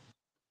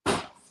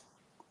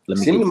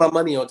 Send me my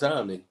money on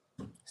time, nigga.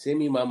 Send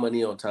me my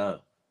money on time.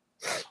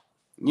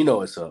 You know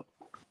what's up.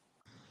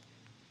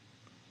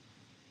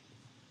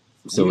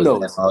 So is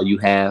that all you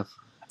have?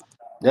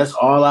 That's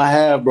all I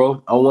have,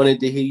 bro. I wanted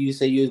to hear you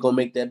say you was gonna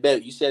make that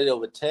bet. You said it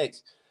over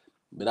text,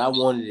 but I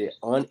wanted it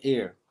on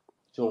air.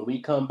 So when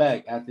we come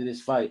back after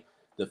this fight,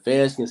 the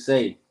fans can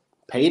say,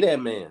 pay that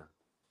man.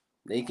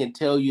 They can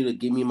tell you to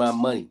give me my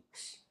money.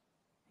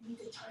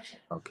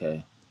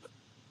 Okay.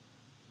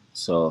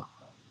 So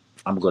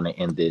I'm going to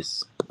end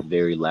this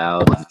very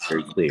loud and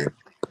very clear.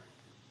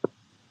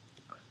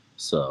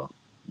 So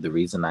the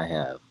reason I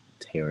have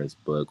Terrence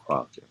Bud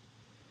Crawford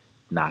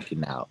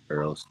knocking out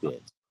Earl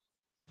Spence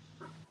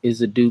is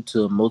due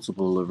to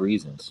multiple of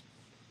reasons.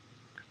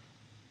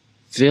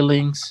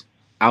 Feelings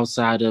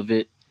outside of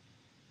it,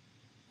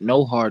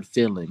 no hard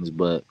feelings,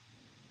 but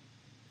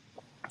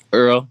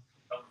Earl,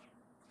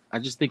 I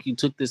just think you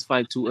took this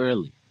fight too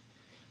early.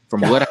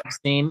 From what I've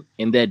seen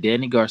in that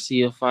Danny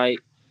Garcia fight,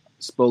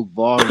 spoke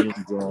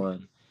volumes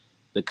on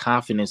the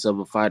confidence of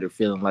a fighter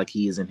feeling like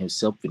he isn't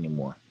himself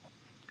anymore.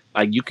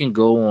 Like you can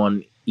go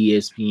on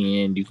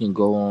ESPN, you can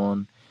go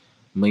on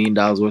 $1 Million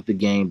Worth of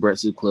Game,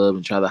 Breakfast Club,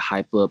 and try to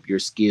hype up your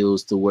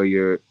skills to where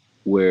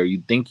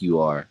you think you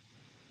are.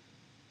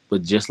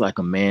 But just like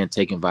a man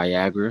taking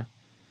Viagra,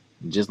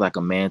 just like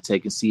a man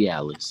taking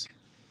Cialis,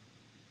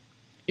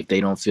 if they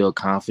don't feel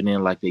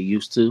confident like they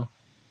used to,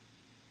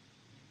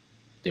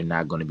 they're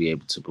not going to be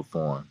able to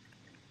perform.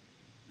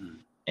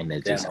 And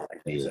that's just how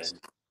it is.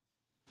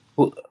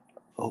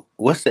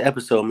 What's the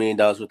episode $1 Million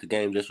Worth of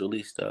Game just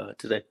released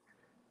today?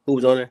 Who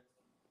was on there?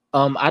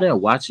 I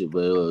didn't watch it,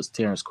 but it was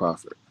Terrence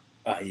Crawford.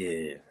 Oh,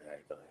 yeah. All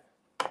right, go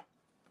ahead.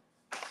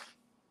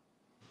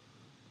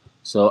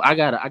 So I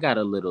got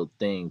a little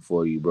thing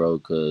for you, bro,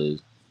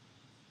 because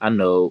I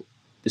know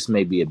this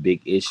may be a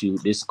big issue.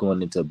 This is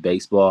going into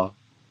baseball.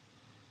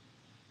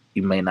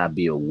 You may not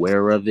be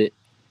aware of it,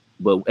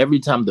 but every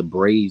time the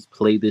Braves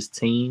play this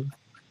team,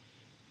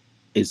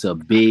 it's a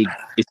big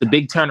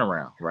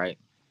turnaround, right?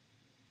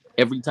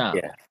 Every time.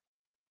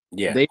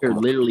 Yeah. They are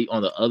literally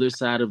on the other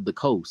side of the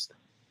coast.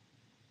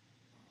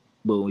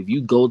 But if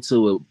you go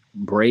to a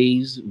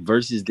Braves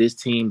versus this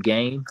team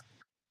game,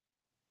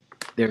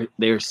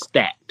 they're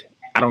stacked.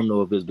 I don't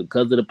know if it's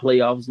because of the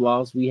playoffs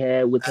loss we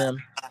had with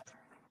them,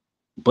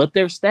 but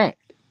they're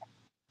stacked.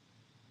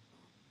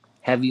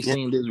 Have you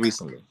seen this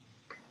recently?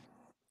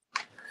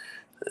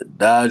 The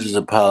Dodgers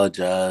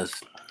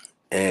apologized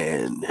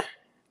and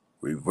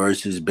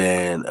reverses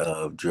ban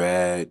of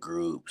drag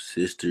group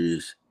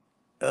Sisters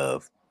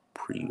of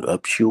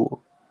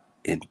Prenuptial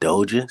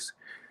Indulgence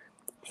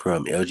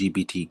from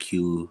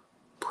LGBTQ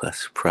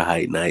plus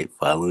Pride Night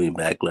following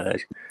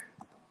backlash.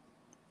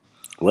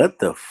 What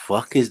the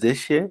fuck is this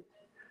shit?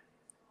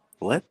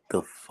 What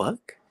the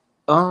fuck?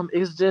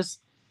 It's just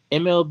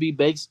MLB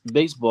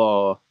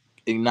baseball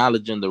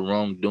acknowledging the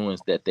wrongdoings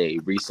that they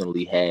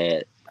recently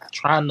had,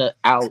 trying to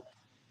out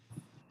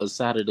a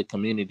side of the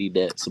community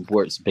that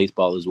supports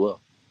baseball as well.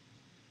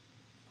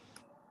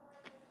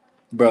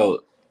 Bro,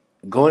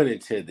 going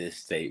into this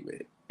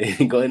segment,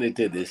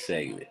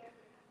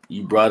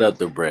 you brought up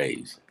the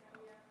Braves.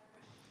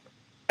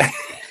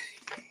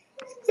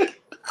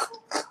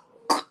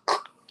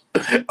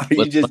 Are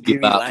you just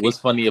giving light? What's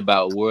funny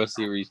about World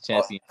Series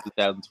champion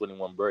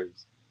 2021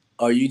 Braves?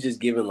 Are you just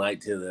giving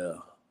light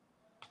to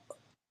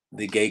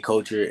the gay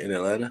culture in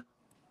Atlanta?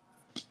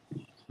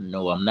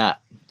 No, I'm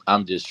not.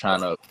 I'm just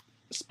trying to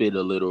spit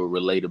a little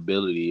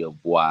relatability of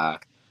why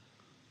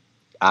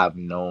I've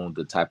known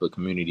the type of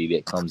community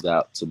that comes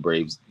out to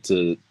Braves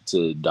to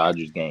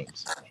Dodgers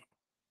games.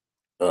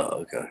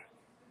 Oh, okay.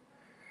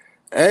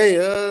 Hey,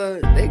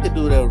 they could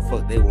do whatever the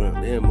fuck they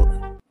want.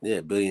 They're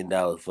a $1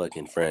 billion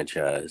fucking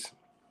franchise.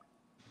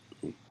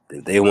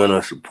 If they want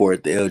to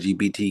support the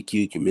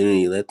LGBTQ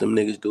community, let them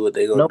niggas do what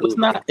they gonna No, do.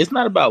 it's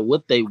not about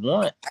what they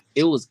want.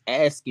 It was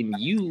asking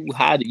you,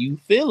 how do you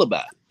feel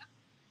about it?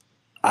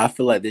 I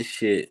feel like this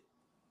shit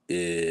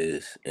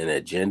is an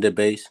agenda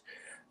based.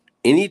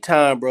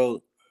 Anytime,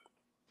 bro,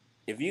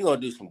 if you're gonna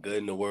do some good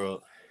in the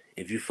world,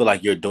 if you feel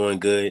like you're doing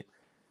good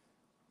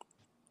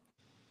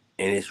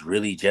and it's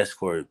really just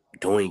for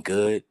doing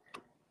good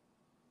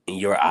in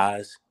your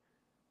eyes,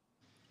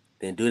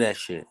 then do that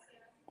shit.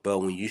 But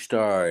when you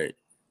start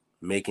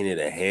making it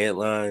a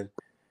headline,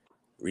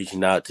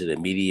 reaching out to the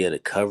media to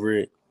cover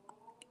it,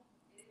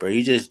 bro,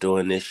 you just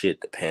doing this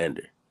shit to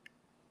pander.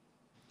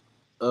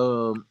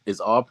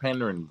 Is all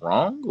pandering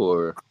wrong,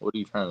 or what are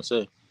you trying to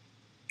say?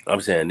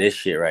 I'm saying this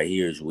shit right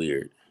here is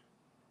weird.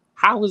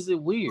 How is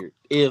it weird?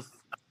 If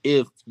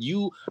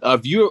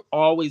you're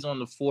always on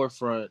the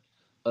forefront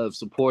of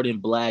supporting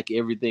black,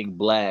 everything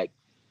black,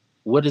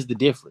 what is the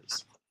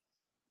difference?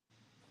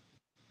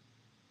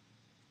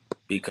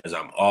 Because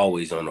I'm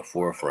always on the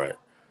forefront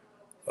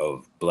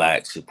of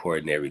black,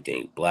 supporting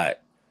everything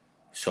black.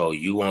 So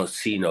you won't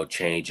see no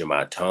change in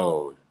my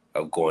tone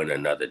of going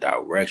another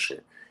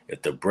direction.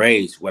 If the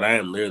Braves, what I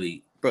am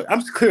literally, bro,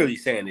 I'm clearly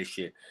saying this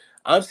shit.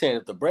 I'm saying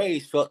if the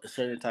Braves felt a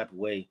certain type of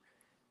way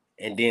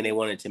and then they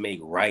wanted to make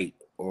right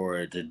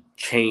or to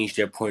change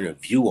their point of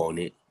view on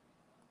it,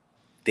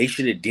 they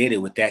should have did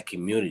it with that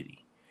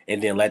community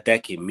and then let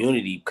that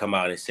community come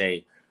out and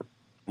say,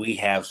 we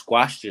have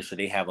squashed it, so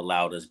they have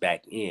allowed us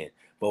back in.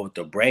 But with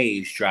the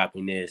Braves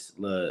dropping this,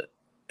 look,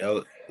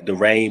 the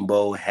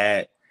rainbow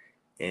hat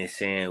and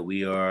saying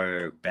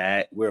we're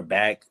back,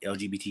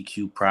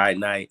 LGBTQ Pride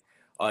Night,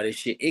 all this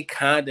shit, it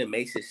kind of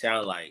makes it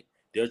sound like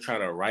they're trying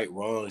to right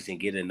wrongs and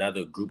get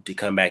another group to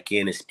come back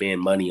in and spend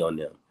money on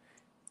them.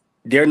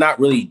 They're not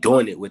really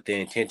doing it with the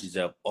intentions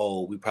of,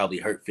 oh, we probably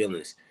hurt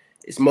feelings.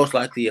 It's most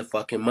likely a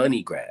fucking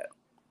money grab.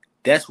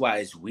 That's why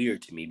it's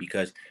weird to me,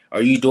 because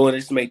are you doing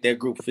this to make that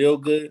group feel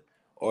good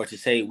or to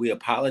say we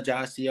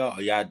apologize to y'all,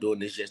 or y'all doing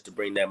this just to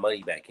bring that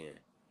money back in?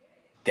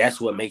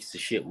 That's what makes the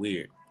shit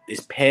weird.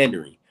 It's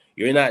pandering.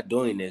 You're not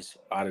doing this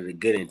out of the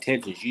good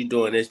intentions. You're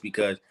doing this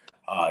because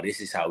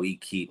this is how we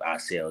keep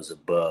ourselves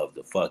above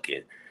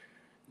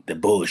the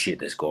bullshit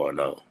that's going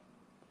on.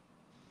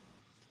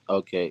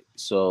 Okay,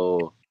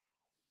 so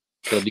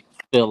do you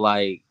feel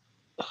like,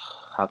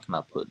 how can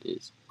I put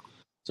this?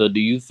 So do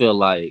you feel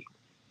like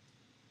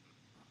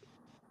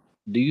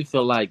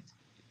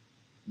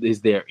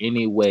is there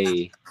any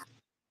way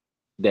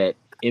that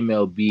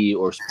MLB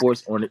or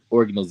sports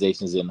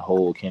organizations in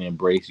whole can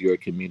embrace your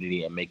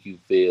community and make you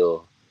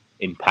feel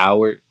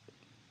empowered?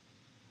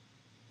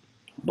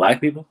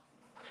 Black people?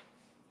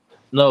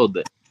 No,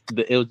 the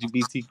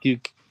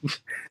LGBTQ.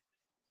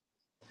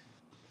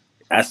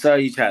 I saw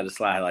you try to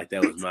slide like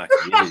that was my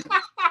community.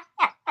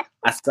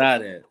 I saw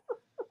that,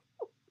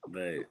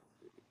 but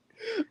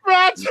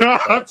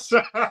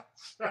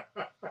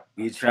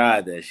you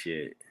tried that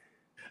shit.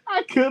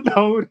 I couldn't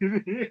hold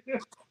it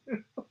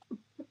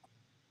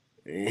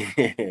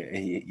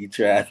in. You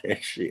tried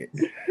that shit.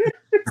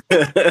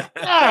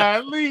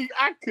 Golly,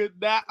 I could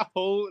not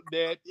hold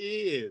that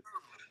in.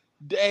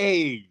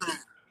 Dang.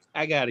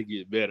 I gotta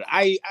get better.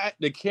 I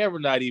the camera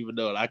not even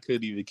knowing I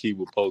couldn't even keep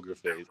a poker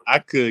face. I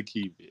could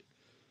keep it.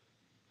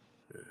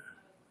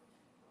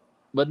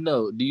 But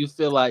no, do you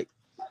feel like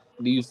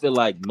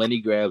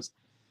money grabs?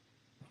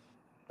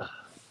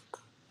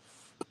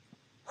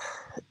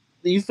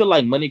 Do you feel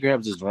like money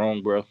grabs is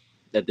wrong, bro?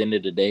 At the end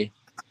of the day,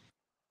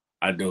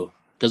 I do,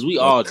 because we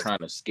all trying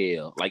to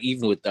scale. Like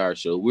even with our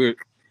show, we're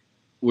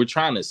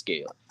trying to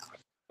scale.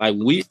 Like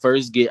we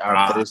first get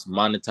our first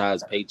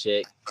monetized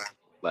paycheck,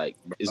 like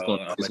it's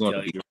gonna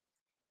be.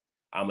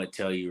 I'm gonna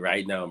tell you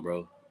right now,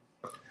 bro.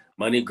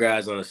 Money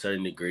grabs on a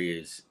certain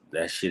degree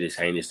that shit is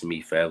heinous to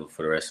me forever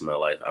for the rest of my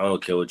life. I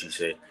don't care what you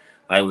say.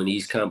 Like when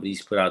these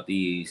companies put out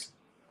the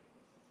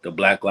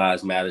Black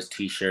Lives Matters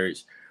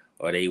t-shirts,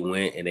 or they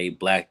went and they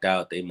blacked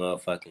out they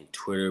motherfucking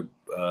Twitter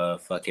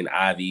fucking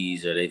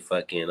IVs or they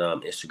fucking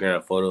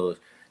Instagram photos,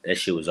 that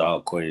shit was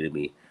all corny to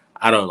me.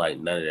 I don't like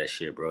none of that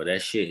shit, bro.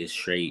 That shit is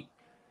straight.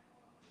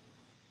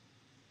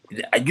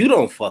 You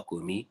don't fuck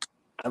with me.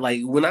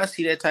 Like when I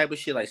see that type of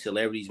shit, like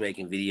celebrities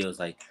making videos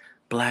like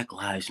Black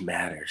Lives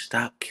Matter,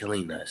 stop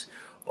killing us,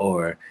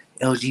 or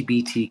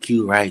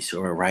LGBTQ rights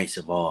or rights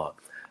of all.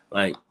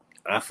 Like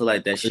I feel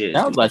like that shit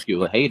sounds like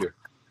you're a hater.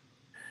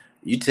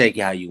 You take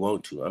it how you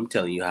want to. I'm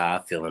telling you how I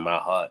feel in my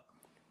heart.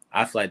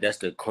 I feel like that's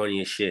the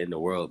corniest shit in the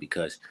world,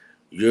 because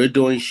you're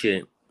doing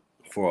shit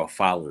for a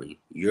following.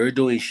 You're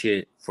doing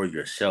shit for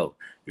yourself.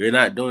 You're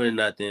not doing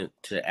nothing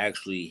to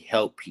actually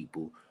help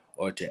people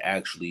or to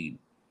actually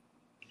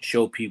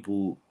show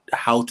people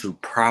how to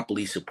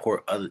properly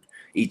support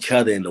each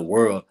other in the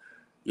world.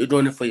 You're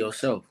doing it for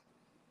yourself.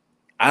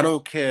 I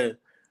don't care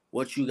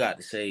what you got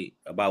to say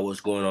about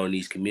what's going on in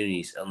these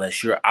communities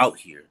unless you're out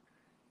here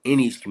in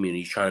these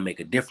communities trying to make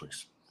a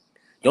difference.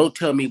 Don't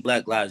tell me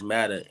Black Lives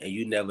Matter and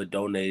you never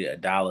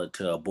donated $1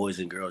 to a Boys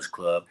and Girls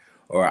Club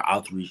or an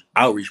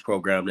outreach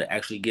program to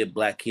actually get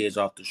black kids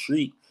off the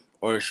street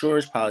or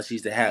insurance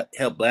policies to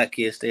help black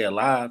kids stay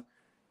alive.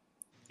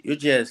 You're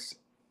just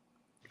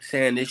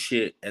saying this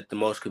shit at the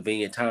most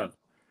convenient time.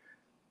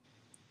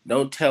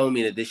 Don't tell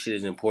me that this shit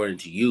is important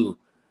to you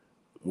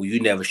when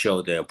you never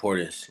showed the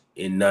importance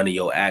in none of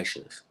your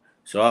actions.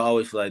 So I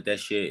always feel like that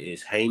shit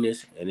is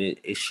heinous and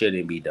it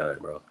shouldn't be done,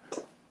 bro.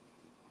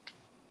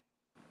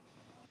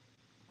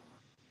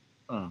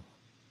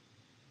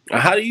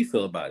 How do you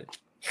feel about it?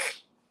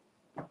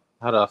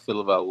 How do I feel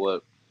about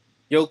what?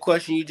 Your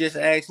question you just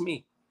asked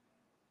me.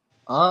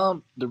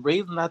 The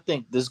reason I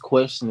think this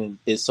question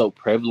is so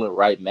prevalent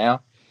right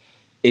now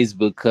is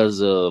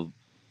because of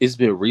it's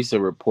been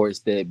recent reports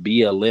that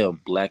BLM,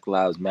 Black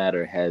Lives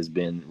Matter, has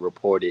been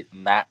reported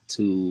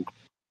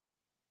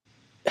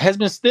has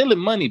been stealing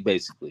money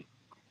basically.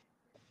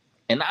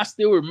 And I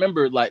still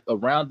remember like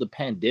around the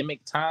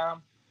pandemic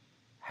time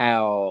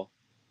how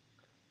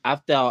I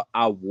thought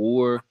I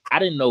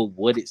didn't know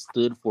what it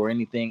stood for or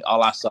anything.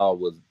 All I saw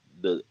was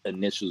the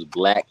initials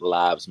Black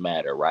Lives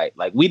Matter, right?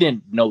 Like we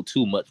didn't know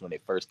too much when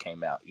it first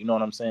came out. You know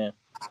what I'm saying?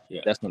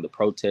 Yeah. That's when the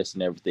protests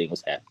and everything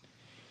was happening.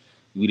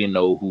 We didn't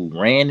know who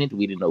ran it.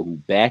 We didn't know who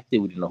backed it.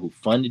 We didn't know who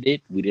funded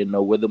it. We didn't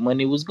know where the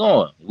money was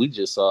going. We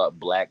just saw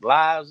Black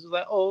Lives. It was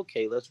like, oh,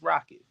 okay, let's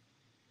rock it.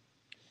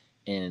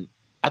 And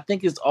I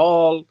think it's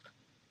all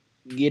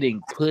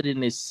getting put in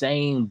this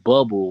same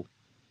bubble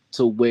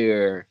to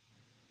where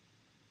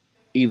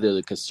either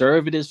the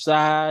conservative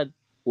side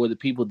or the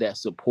people that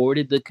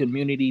supported the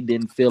community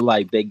didn't feel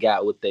like they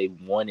got what they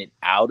wanted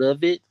out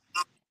of it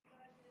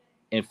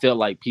and felt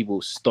like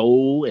people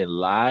stole and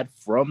lied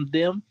from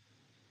them,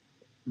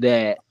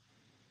 that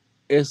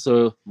it's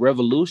a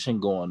revolution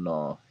going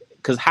on.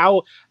 Because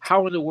how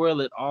in the world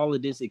did all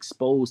of this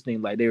exposed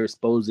thing, like they're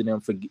exposing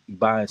them for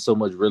buying so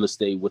much real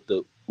estate with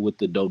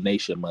the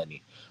donation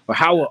money, or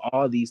how are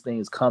all these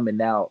things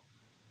coming out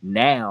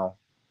now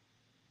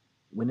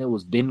when it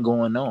was been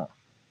going on?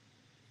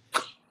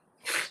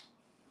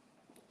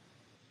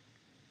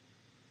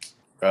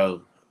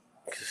 Bro,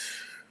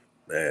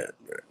 man,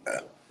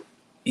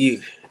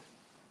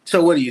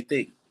 so what do you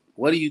think?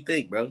 What do you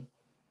think, bro?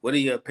 What are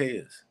your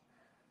opinions?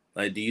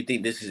 Like, do you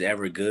think this is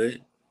ever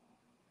good?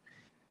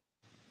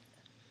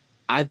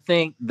 I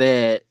think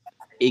that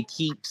it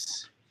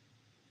keeps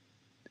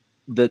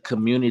the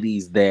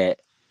communities that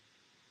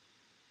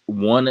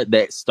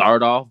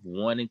start off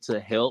wanting to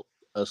help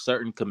a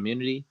certain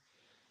community.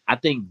 I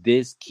think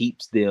this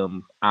keeps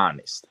them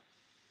honest.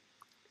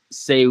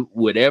 Say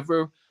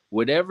whatever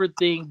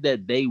thing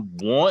that they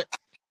want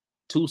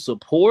to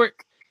support,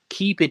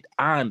 keep it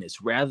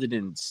honest rather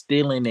than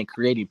stealing and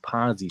creating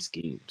Ponzi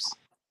schemes.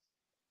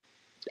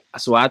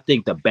 So I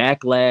think the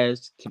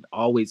backlash can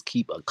always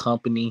keep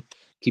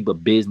a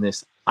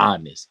business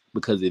honest,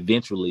 because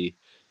eventually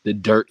the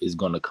dirt is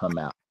going to come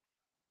out.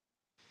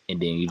 And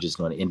then you're just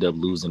going to end up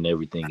losing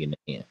everything in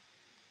the end.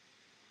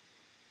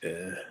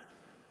 Yeah.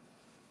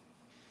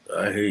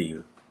 I hear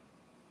you.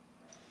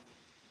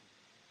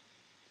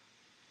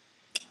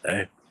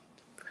 Hey,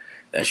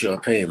 that's your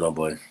opinion, my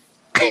boy.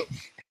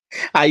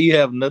 How you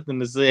have nothing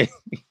to say?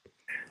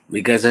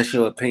 Because that's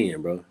your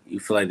opinion, bro. You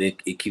feel like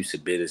it keeps the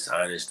business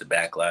honest, the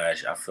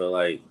backlash. I feel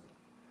like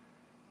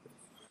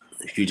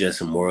if you're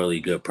just a morally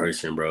good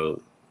person,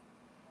 bro,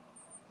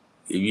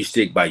 if you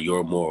stick by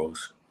your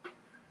morals,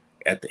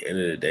 at the end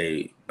of the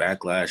day,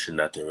 backlash and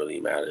nothing really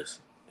matters.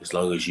 As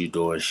long as you're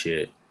doing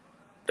shit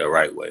the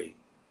right way.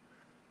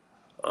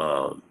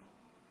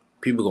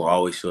 People gonna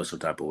always feel some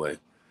type of way.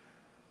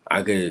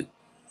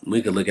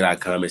 We could look at our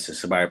comments and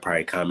somebody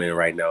probably commenting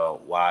right now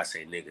why I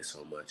say nigga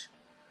so much.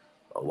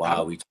 Or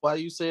why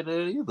you say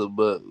that either,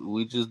 but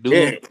we just do.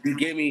 Yeah, you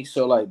get me?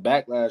 So like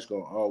backlash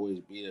gonna always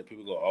be there.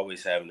 People gonna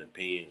always have an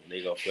opinion.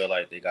 They gonna feel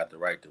like they got the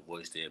right to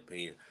voice their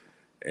opinion.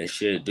 And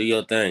shit, do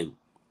your thing.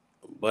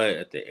 But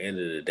at the end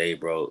of the day,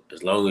 bro,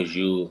 as long as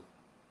you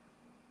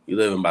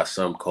living by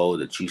some code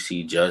that you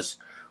see just,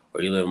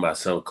 or you living by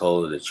some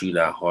code that you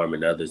not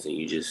harming others, and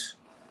you just,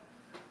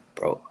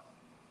 bro,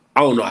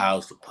 I don't know how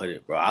else to put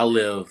it, bro. I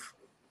live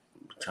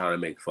trying to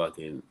make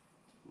fucking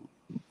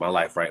my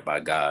life right by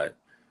God,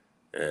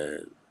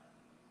 and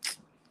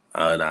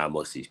I don't know how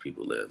most of these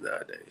people live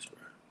nowadays,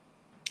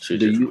 bro.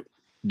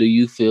 Do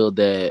you feel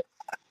that?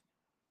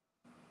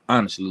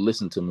 Honestly,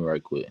 listen to me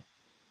right quick.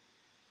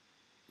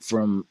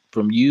 From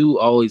you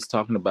always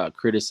talking about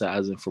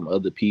criticizing from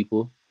other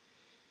people,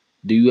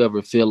 do you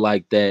ever feel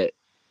like that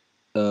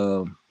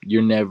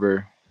you're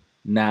never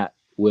not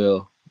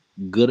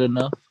good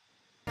enough?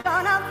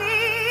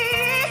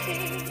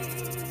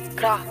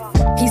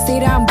 He say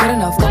that I'm good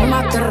enough, going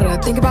my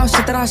think about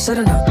shit that I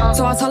shouldn't have.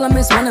 So I tell him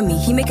it's one of me,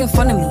 he making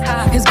fun of me.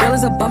 His girl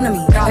is a bum to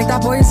me, like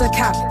that boy is a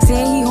cap.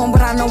 Saying he home,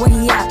 but I know where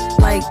he at.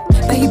 Like,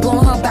 but he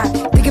blowing her back.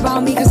 Think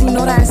about me, cause he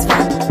know that it's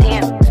fat.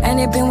 Damn. And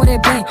it been what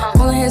it been.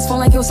 Calling his phone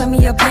like he'll send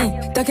me a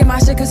pin. Ducking my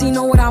shit cause he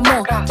know what I'm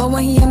on. But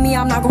when he hit me,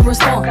 I'm not gonna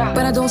respond.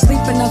 But I don't sleep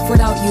enough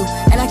without you,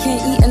 and I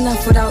can't eat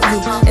enough without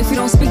you. If you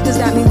don't speak, does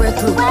that mean we're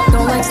through?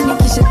 Don't like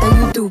sneaky shit that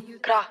you do. Good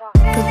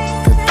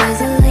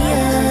boy's a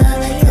liar.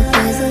 Good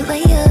boy's a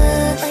liar.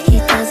 He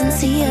doesn't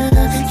see ya.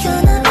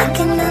 You're not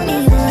looking at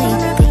me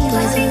right. Good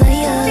boy's a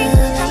liar.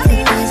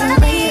 Good boy's a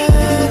liar.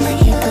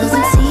 He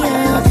doesn't see ya.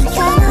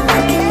 You're not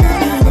looking at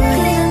me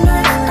right.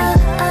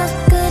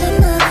 Good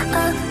enough,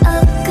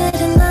 good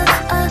enough.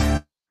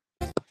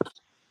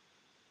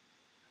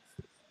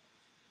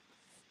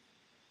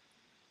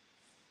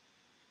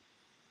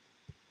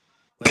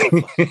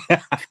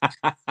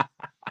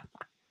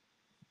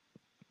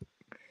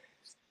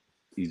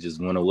 You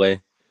just went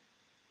away.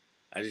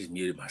 I just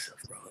muted myself,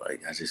 bro.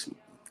 Like I just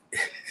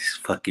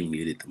fucking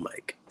muted the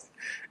mic.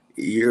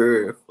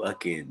 You're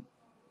fucking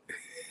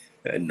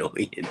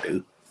annoying,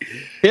 dude.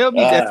 Tell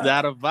me that's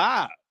not a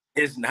vibe.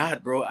 It's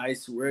not, bro. I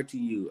swear to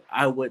you,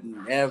 I would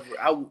never.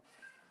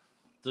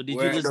 So did you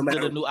listen to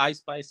the new Ice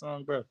Spice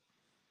song, bro?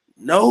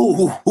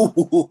 No,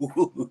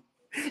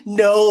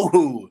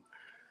 no.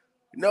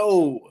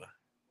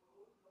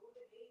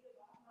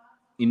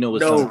 You know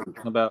what song I'm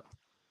talking about?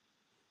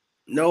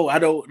 No, I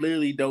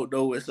literally don't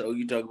know what song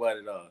you talk about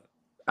at all.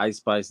 Ice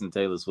Spice and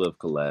Taylor Swift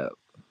collab.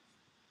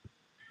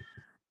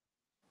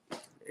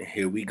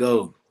 Here we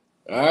go.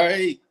 All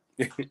right.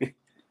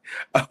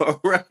 All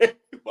right.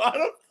 Why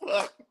the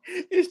fuck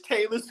is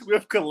Taylor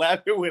Swift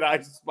collabing with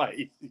Ice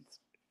Spice?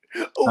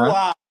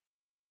 Why?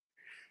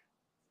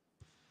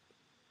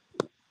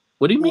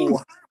 What do you mean?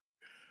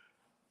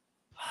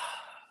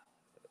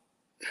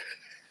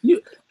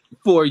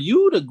 For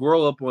you to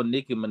grow up on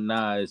Nicki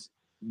Minaj,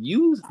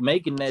 you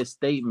making that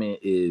statement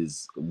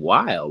is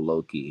wild,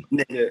 low-key.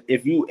 Nigga,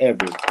 if you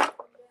ever,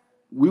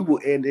 we will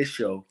end this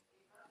show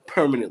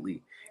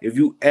permanently. If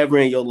you ever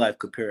in your life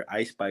compare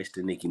Ice Spice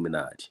to Nicki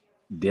Minaj.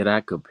 Did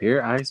I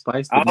compare Ice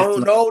Spice to Nicki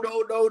Minaj?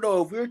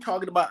 No. If we're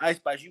talking about Ice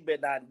Spice, you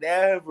better not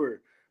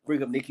never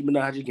bring up Nicki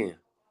Minaj again.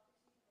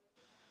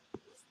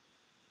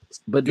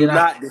 But do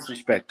not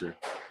disrespect her.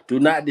 Do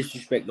not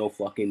disrespect no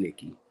fucking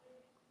Nicki.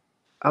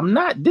 I'm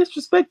not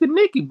disrespecting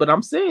Nicki, but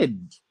I'm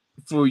saying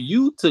for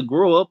you to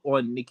grow up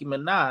on Nicki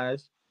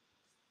Minaj,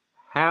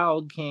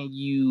 how can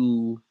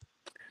you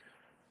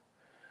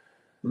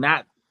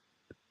not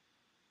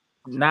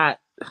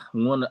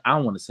want to, I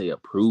don't want to say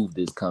approve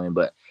this coming,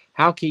 but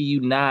how can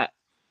you not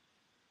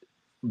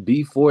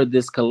be for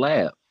this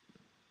collab?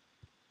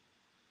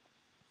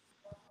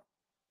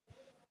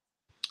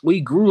 We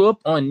grew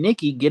up on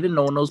Nicki getting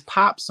on those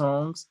pop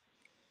songs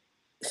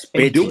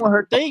and doing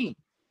her thing.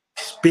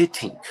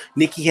 Spitting.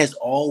 Nicki has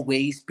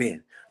always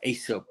been a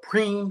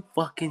supreme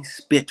fucking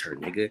spitter,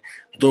 nigga.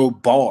 Throw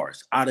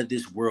bars out of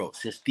this world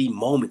since the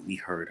moment we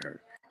heard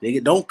her.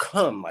 Nigga, don't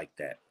come like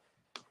that.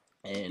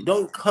 And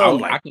don't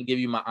come I can give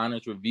you my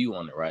honest review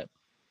on it, right?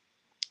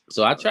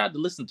 So I tried to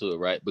listen to it,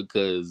 right?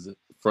 Because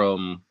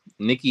from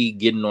Nicki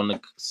getting on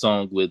the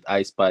song with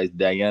Ice Spice,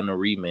 Diana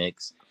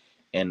remix,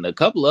 and a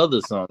couple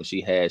other songs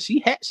she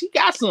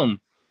got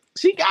some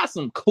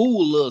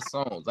cool little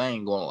songs. I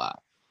ain't gonna lie.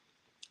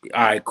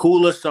 All right,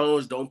 cooler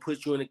songs don't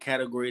put you in a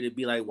category to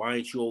be like, why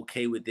ain't you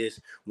okay with this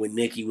when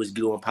Nicki was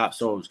doing pop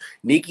songs?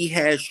 Nicki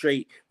has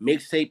straight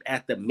mixtape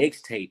after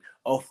mixtape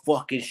of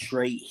fucking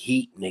straight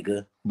heat,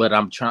 nigga. But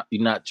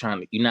you're not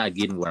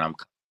getting where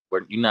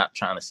you're not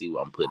trying to see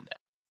what I'm putting at.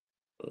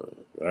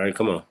 All right,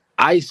 come on.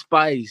 Ice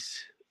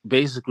Spice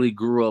basically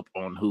grew up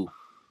on who?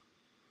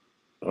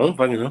 I don't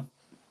fucking know.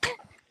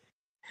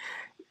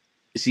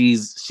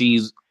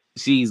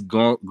 She's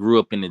grew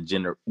up in a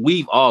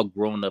we've all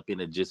grown up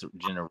in a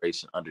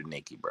generation under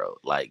Nicki, bro.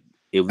 Like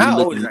if we How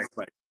old is Ice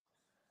Spice?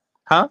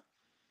 Huh?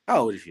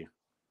 How old is she?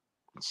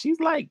 She's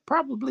like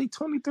probably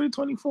 23,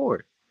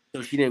 24.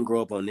 So she didn't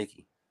grow up on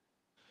Nicki.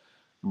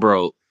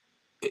 Bro,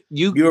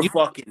 you're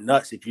fucking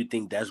nuts if you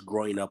think that's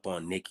growing up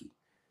on Nicki.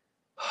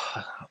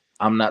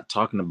 I'm not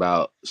talking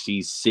about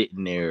she's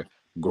sitting there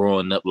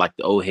growing up like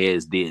the old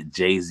heads did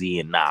Jay-Z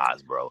and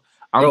Nas, bro.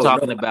 I'm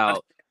talking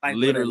about like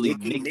literally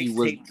Nicki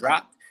was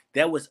dropped.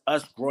 That was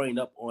us growing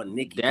up on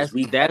Nicki.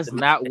 That's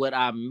not what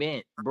I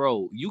meant,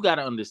 bro. You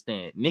gotta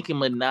understand. Nicki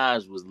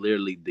Minaj was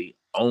literally the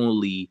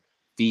only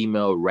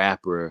female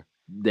rapper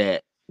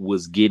that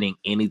was getting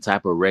any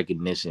type of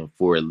recognition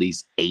for at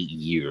least 8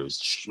 years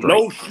straight.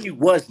 No, she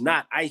was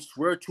not. I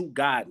swear to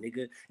God,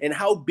 nigga. And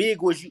how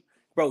big was you?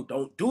 Bro,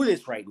 don't do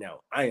this right now.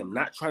 I am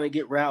not trying to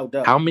get riled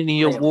up. How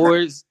many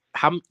awards?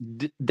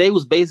 They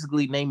was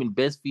basically naming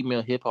best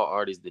female hip hop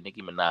artist the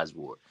Nicki Minaj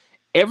award.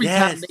 Every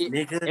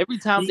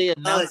time they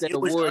announced that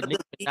award,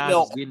 Nicki Minaj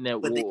was getting that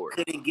award.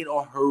 They couldn't get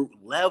on her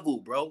level,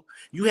 bro.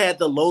 You had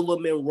the Lola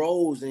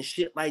Monroes and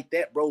shit like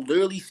that, bro.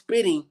 Literally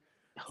spitting,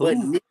 but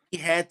Nicki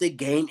had the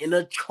game in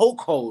a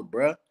chokehold,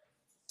 bro.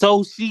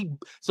 So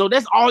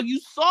that's all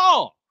you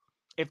saw.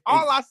 If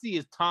all I see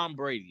is Tom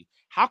Brady,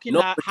 how can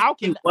I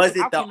give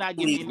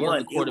any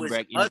other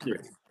quarterback any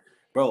credit?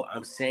 Bro,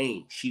 I'm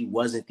saying she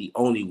wasn't the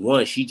only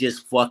one. She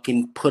just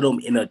fucking put him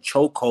in a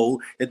chokehold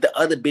that the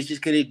other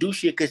bitches couldn't do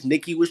shit because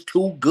Nikki was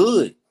too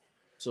good.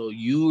 So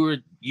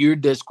you're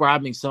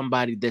describing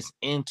somebody that's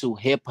into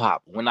hip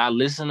hop. When I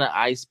listen to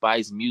Ice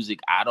Spice music,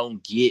 I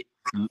don't get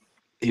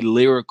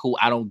lyrical.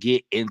 I don't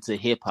get into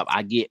hip hop.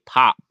 I get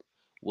pop.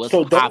 What's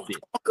so don't popping?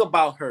 talk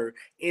about her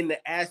in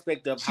the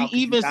aspect of She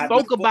even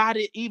spoke about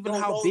it, even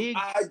how big.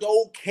 I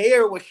don't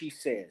care what she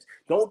says.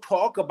 Don't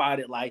talk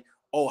about it like,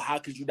 oh, how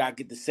could you not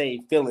get the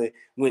same feeling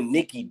when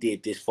Nikki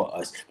did this for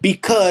us?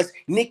 Because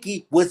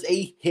Nikki was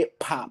a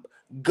hip hop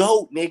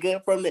GOAT,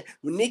 nigga. When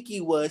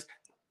Nikki was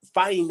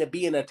fighting to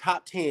be in the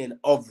top 10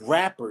 of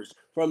rappers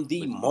from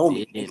the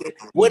moment. Nigga.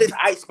 What is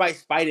Ice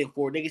Spice fighting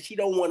for, nigga? She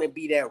don't want to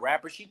be that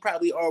rapper. She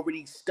probably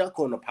already stuck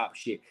on the pop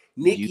shit.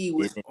 Nikki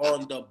was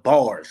on the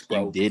bars,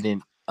 bro. You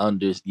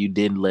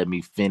didn't let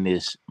me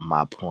finish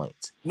my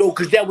point. No,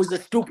 because that was a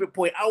stupid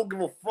point. I don't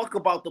give a fuck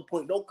about the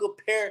point. Don't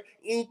compare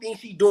anything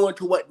she doing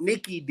to what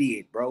Nikki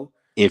did, bro.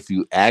 If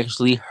you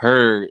actually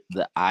heard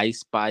the Ice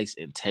Spice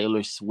and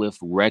Taylor Swift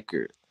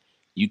record,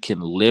 you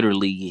can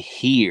literally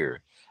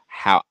hear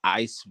how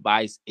Ice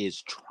Spice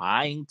is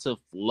trying to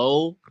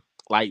flow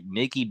like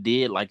Nikki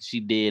did, like she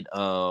did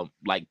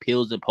like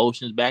Pills and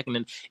Potions back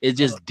then. It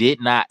just did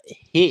not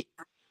hit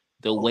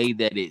the way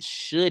that it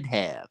should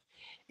have.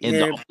 And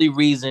the only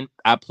reason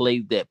I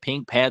played that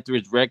Pink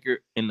Panthers record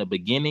in the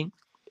beginning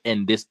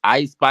and this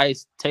Ice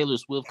Spice Taylor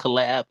Swift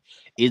collab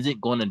isn't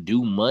going to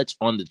do much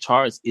on the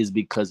charts is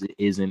because it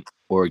isn't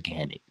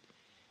organic.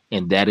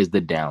 And that is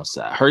the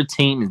downside. Her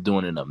team is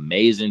doing an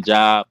amazing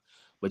job,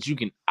 but you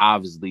can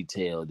obviously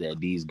tell that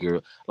these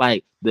girls,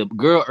 like the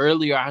girl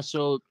earlier I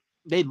showed,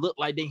 they look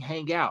like they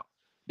hang out.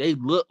 They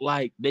look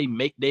like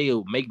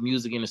they'll make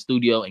music in the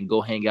studio and go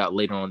hang out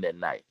later on that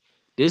night.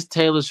 This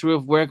Taylor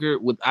Swift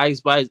record with Ice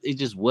Spice, it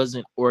just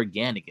wasn't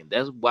organic, and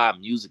that's why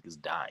music is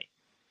dying.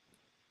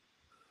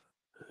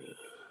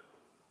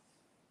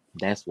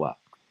 That's why.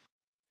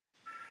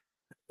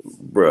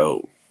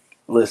 Bro,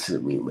 listen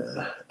to me,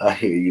 man. I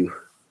hear you.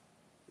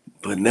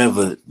 But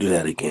never do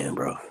that again,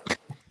 bro.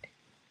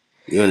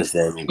 You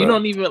understand me, bro? You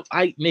don't even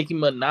like Nicki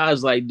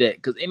Minaj like that,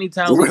 because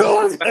anytime I swear to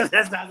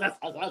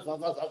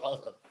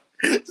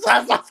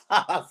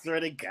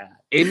God.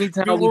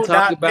 Anytime we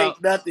talk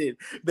about nothing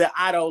that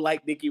I don't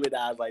like Nicki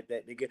Minaj like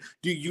that, nigga.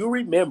 Do you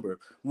remember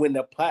when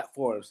the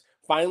platforms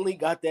finally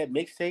got that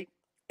mixtape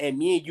and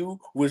me and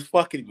you was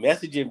fucking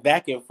messaging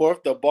back and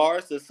forth the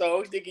bars, the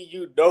songs, nigga?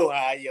 You know how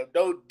I am.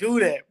 Don't do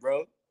that,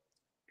 bro.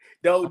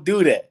 Don't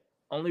do that.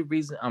 Only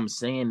reason I'm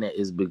saying that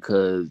is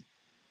because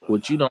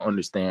what you don't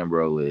understand,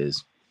 bro,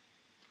 is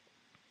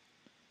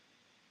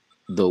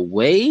the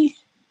way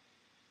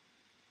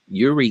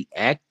you're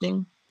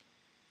reacting.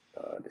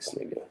 This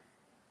nigga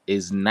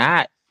is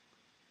not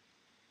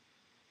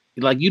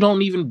like you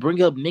don't even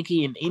bring up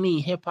Nicki in any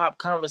hip hop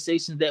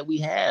conversations that we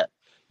have.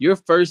 Your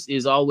first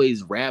is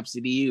always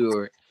Rhapsody,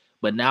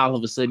 but now all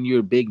of a sudden you're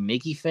a big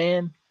Nicki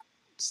fan.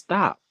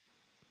 Stop,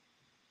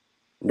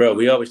 bro.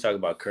 We always talk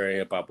about current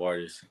hip hop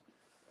artists.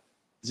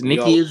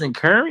 Nicki isn't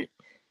current,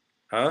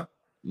 huh?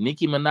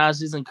 Nicki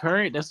Minaj isn't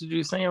current. That's what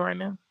you're saying right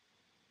now,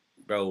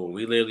 bro. When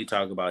we literally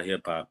talk about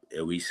hip hop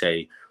and we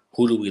say,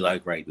 who do we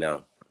like right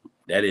now?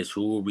 That is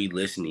who are we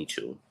listening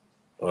to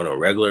on a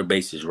regular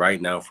basis right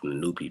now from the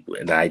new people.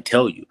 And I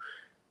tell you,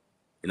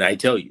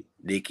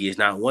 Nicki is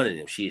not one of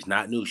them. She is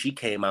not new. She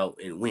came out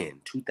in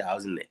when?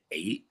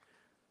 2008?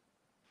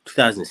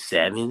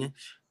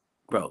 2007-ish?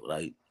 Bro,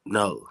 like,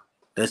 no.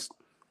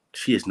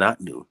 She is not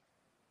new.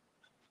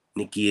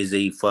 Nicki is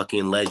a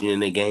fucking legend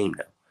in the game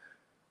now.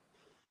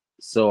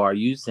 So are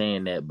you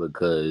saying that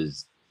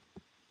because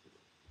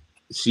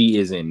she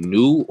isn't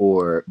new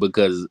or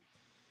because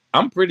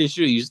I'm pretty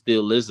sure you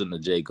still listen to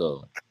J.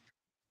 Cole?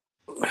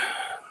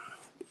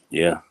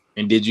 Yeah.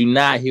 And did you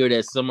not hear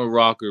that Summer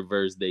Rocker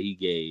verse that he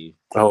gave?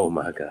 Oh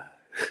my God.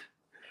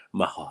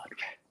 My heart.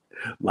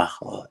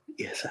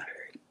 Yes,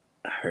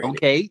 I heard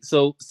okay, it.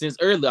 So since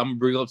earlier, I'm gonna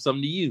bring up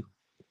something to you.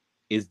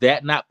 Is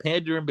that not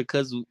pandering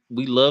because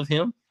we love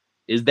him?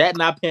 Is that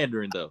not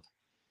pandering though?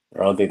 I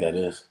don't think that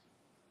is.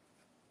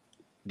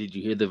 Did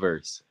you hear the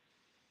verse?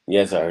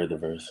 Yes, I heard the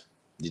verse.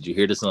 Did you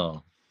hear the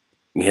song?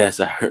 Yes,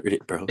 I heard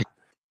it, bro.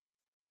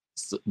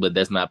 But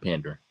that's not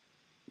pandering.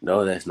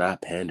 No, that's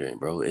not pandering,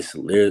 bro. It's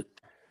lit.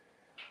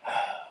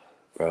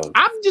 Bro.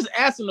 I'm just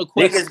asking a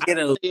question.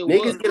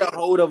 Niggas get a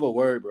hold of a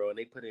word, bro, and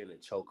they put it in a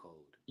chokehold.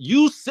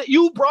 You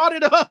brought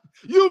it up.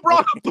 You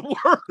brought up the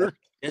word.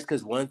 Just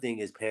because one thing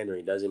is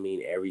pandering doesn't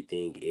mean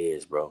everything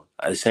is, bro.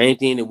 The same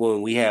thing that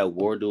when we had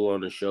Wardo on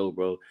the show,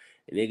 bro,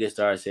 and niggas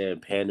started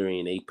saying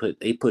pandering,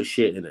 they put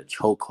shit in a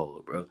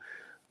chokehold, bro.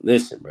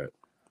 Listen, bro.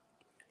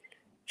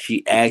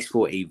 She asked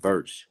for a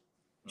verse,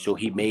 so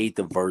he made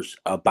the verse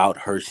about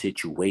her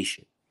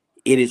situation.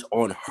 It is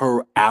on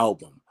her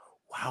album.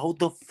 How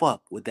the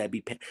fuck would that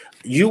be?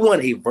 You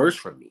want a verse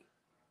from me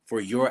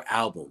for your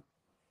album?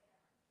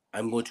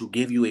 I'm going to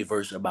give you a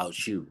verse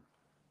about you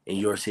and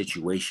your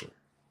situation.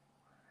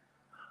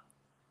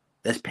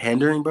 That's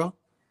pandering, bro.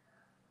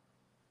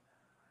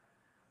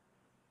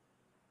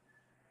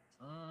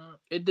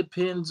 It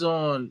depends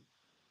on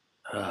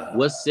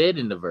what's said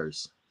in the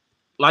verse.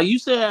 Like you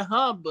said,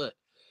 huh? But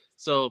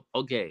so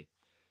okay.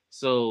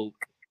 So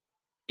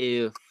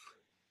if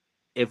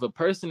a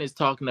person is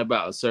talking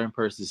about a certain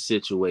person's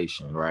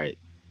situation, right?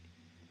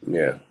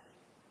 Yeah.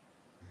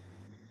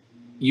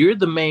 You're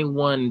the main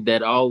one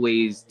that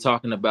always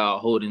talking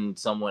about holding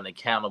someone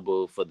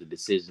accountable for the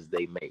decisions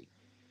they make.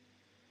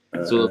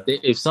 So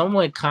if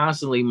someone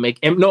constantly make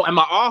no, am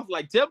I off?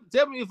 Like tell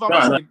me if I'm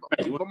No,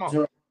 if I'm off.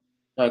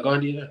 No, go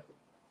ahead, do that.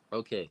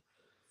 Okay.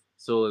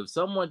 So if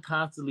someone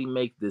constantly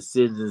make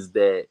decisions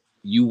that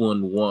you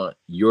wouldn't want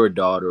your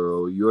daughter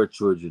or your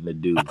children to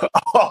do.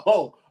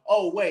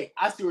 Wait.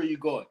 I see where you're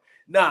going.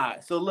 Nah,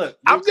 so look.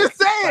 I'm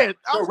just saying.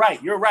 You're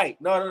right. You're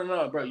right.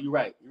 No, bro. You're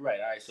right. All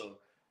right, so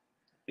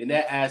in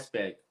that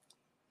aspect,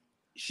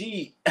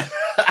 she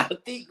I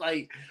think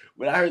like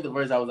when I heard the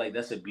verse, I was like,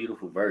 that's a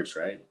beautiful verse,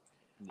 right?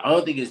 I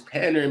don't think it's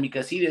pandering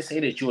because he didn't say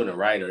that you're in the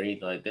right or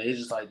anything like that. He's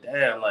just like,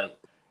 damn, like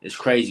it's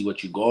crazy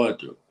what you're going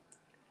through.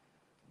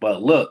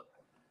 But look,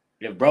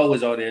 if bro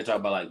was on there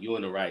talking about like you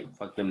in the right,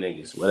 fuck them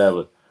niggas,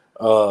 whatever,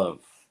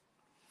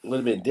 would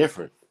have been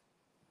different.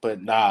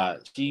 But nah,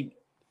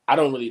 I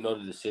don't really know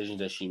the decisions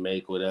that she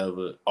make,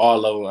 whatever.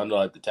 All of them, I know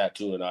like the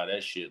tattoo and all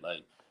that shit,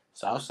 like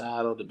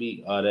Southside on the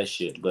beat, all that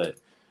shit. But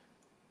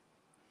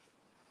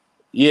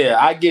yeah,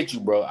 I get you,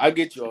 bro. I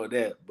get you on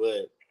that.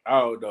 But I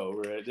don't know,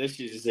 bro. That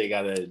shit just ain't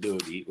got nothing to do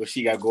with it. What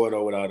she got going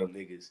on with all them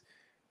niggas?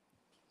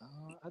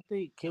 I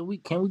think can we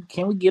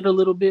get a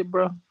little bit,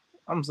 bro?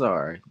 I'm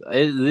sorry.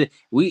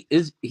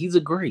 He's a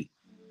great.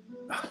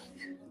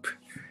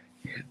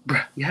 Bro,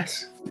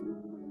 yes.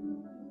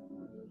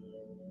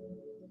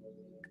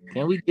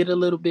 Can we get a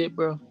little bit,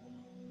 bro?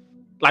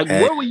 Like,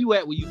 where were you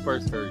at when you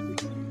first heard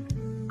this?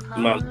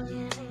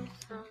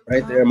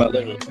 Right there in my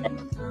living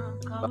room.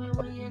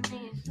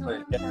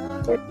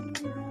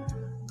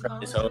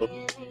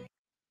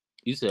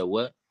 You said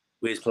what?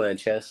 We was playing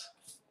chess.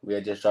 We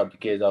had just dropped the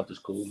kids off to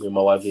school. Me and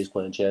my wife was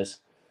playing chess,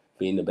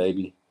 being the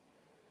baby.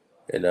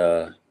 And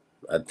I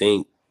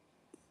think,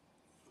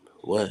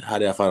 how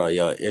did I find out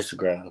y'all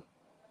Instagram?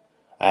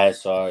 I had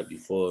saw it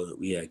before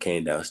we had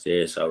came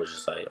downstairs, so I was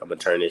just like, I'm gonna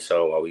turn this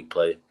on while we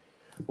play,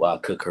 while I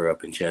cook her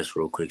up in chess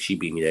real quick. She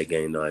beat me that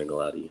game, though, I ain't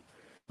gonna lie to you.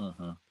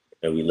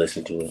 And we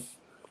listened to it.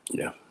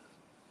 Yeah.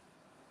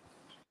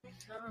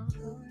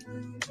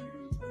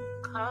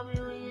 Call me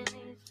when you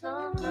need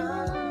some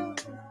love.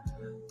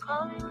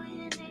 Call me when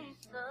you need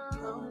some.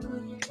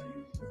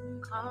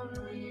 Call me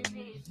when you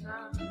need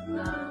some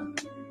love.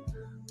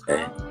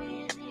 Hey. Call me when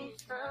you need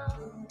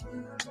some.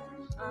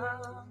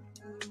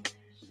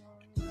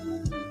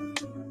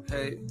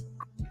 Hey,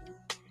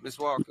 Miss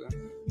Walker,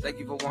 thank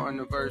you for wanting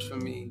a verse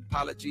from me.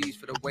 Apologies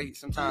for the wait.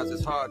 Sometimes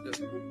it's hard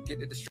to get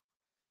the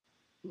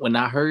When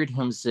I heard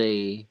him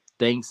say,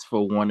 "Thanks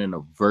for wanting a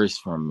verse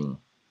from me,"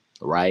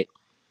 right?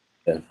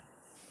 Yeah.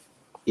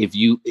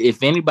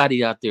 If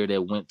anybody out there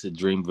that went to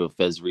Dreamville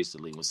Fest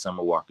recently when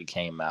Summer Walker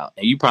came out,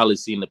 and you probably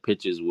seen the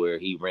pictures where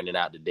he rented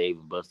out the Dave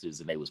and Buster's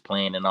and they was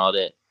playing and all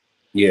that.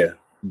 Yeah.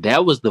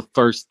 That was the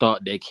first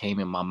thought that came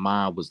in my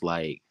mind, was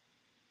like,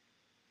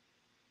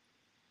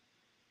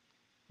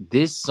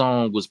 this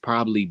song was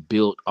probably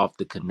built off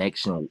the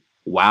connection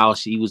while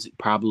she was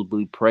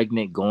probably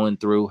pregnant, going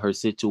through her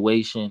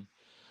situation.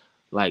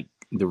 Like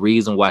the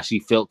reason why she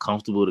felt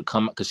comfortable to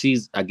come,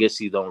 because I guess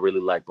she don't really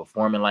like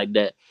performing like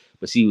that,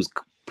 but she was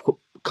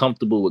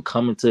comfortable with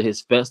coming to his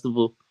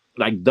festival.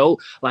 Like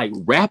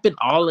wrapping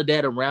all of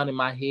that around in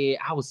my head,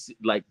 I was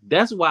like,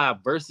 that's why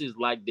verses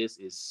like this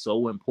is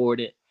so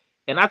important.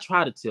 And I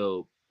try to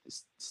tell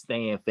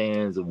Stan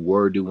fans of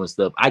Wordu and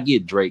stuff, I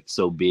get Drake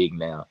so big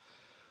now,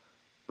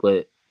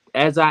 but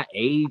as I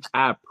age,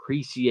 I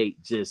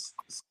appreciate just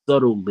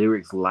subtle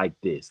lyrics like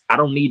this. I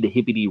don't need the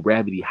hippity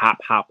rabbity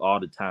hop all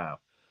the time,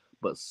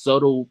 but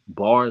subtle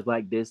bars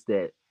like this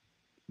that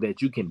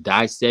you can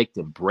dissect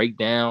and break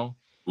down,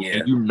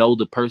 and you know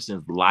the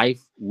person's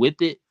life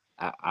with it.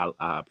 I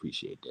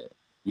appreciate that.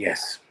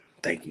 Yes,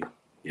 thank you.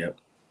 Yep.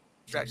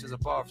 distractions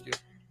above you.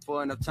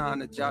 For enough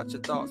time to jot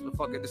your thoughts, but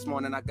fuck it, this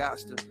morning I got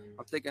to.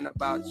 I'm thinking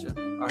about you.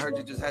 I heard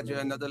you just had you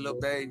another little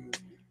baby.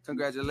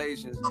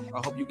 Congratulations. I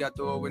hope you got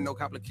through it with no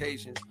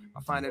complications.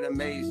 I find it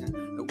amazing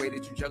the way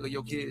that you juggle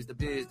your kids, the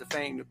biz, the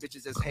fame, the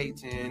bitches that's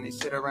hating. They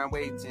sit around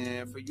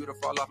waiting for you to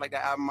fall off like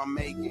the album I'm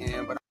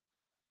making. But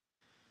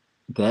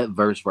that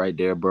verse right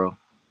there, bro.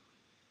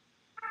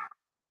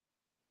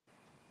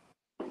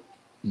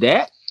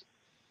 That,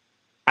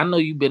 I know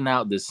you've been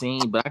out the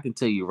scene, but I can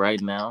tell you right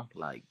now,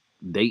 like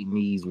dating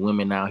these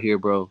women out here,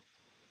 bro,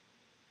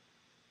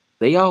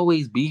 they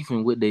always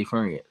beefing with their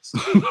friends.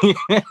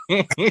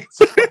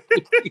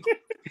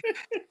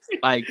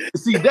 Like,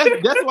 see,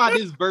 that's why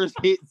this verse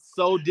hit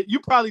so. You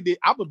probably did.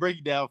 I'm gonna break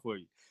it down for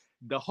you.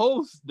 The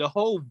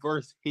whole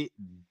verse hit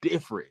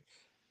different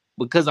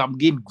because I'm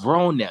getting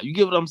grown now. You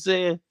get what I'm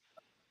saying?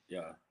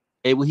 Yeah.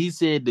 And when he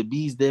said the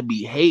bees that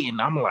be hating,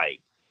 I'm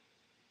like,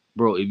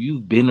 bro, if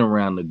you've been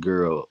around a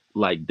girl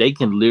Like they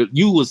can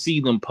you will see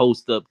them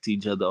post up to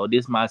each other. Oh,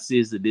 this my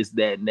sister, this,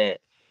 that, and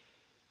that.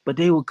 But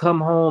they would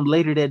come home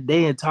later that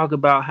day and talk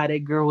about how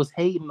that girl was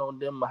hating on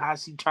them or how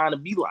she trying to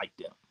be like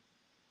them.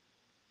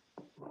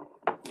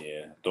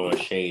 Yeah, throwing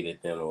shade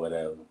at them or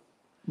whatever.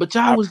 But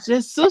y'all was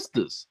just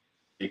sisters.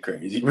 You're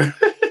crazy, bro.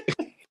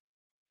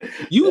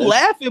 You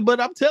laughing, but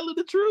I'm telling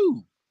the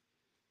truth.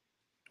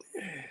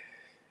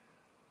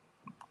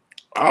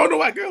 I don't know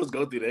why girls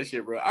go through that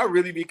shit, bro. I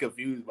really be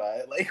confused by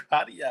it. Like,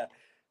 how do y'all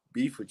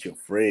beef with your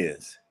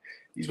friends?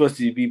 You supposed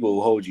to be people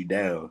who hold you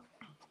down.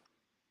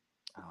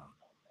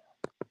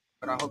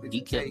 But I hope that you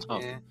take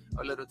in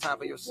a little time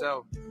for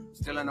yourself.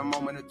 Still in a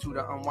moment or two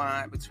to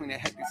unwind between the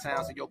hectic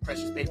sounds of your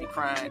precious baby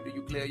crying. Do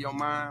you clear your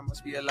mind?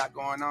 Must be a lot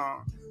going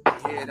on.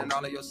 You hear it in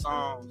all of your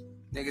songs.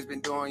 Niggas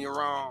been doing you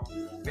wrong.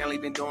 Family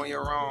been doing you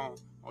wrong.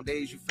 On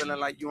days you feeling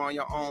like you on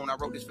your own. I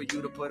wrote this for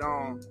you to put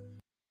on.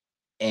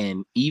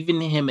 And even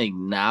him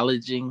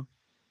acknowledging,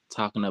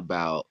 talking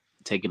about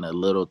taking a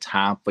little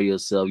time for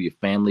yourself, your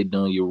family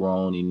doing you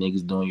wrong, your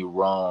niggas doing you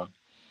wrong.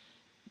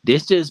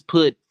 This just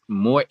put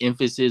more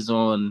emphasis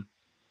on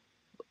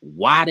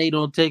why they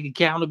don't take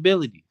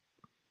accountability.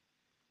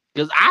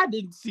 Because I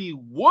didn't see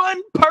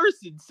one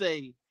person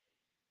say,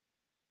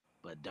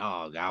 but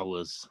dog,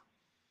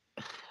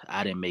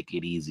 I didn't make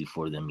it easy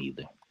for them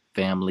either.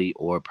 Family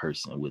or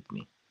person with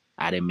me.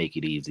 I didn't make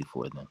it easy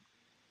for them.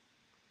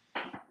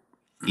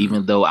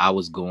 Even though I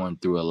was going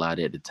through a lot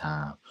at the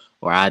time,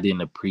 or I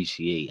didn't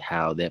appreciate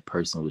how that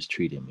person was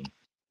treating me,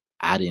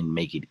 I didn't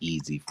make it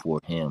easy for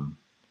him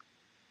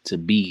to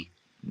be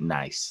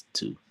nice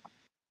to.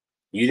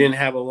 You didn't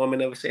have a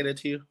woman ever say that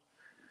to you?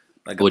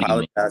 Like, What do you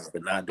apologize for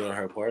not doing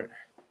her part?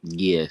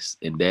 Yes,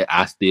 and that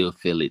I still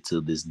feel it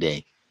to this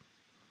day.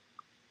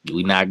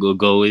 We're not gonna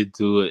go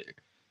into it,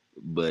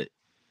 but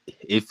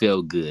it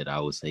felt good. I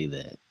would say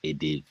that it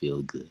did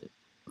feel good.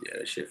 Yeah,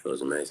 that shit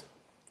feels amazing.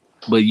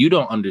 But you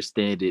don't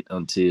understand it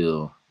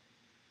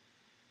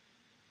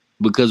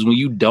because when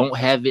you don't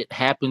have it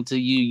happen to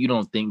you, you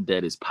don't think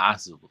that it's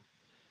possible.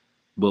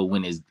 But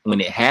when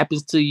it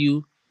happens to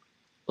you,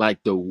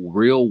 like the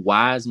real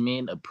wise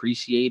men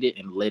appreciate it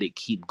and let it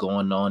keep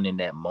going on in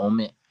that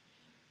moment.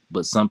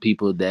 But some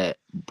people that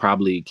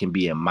probably can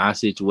be in my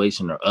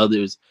situation or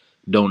others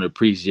don't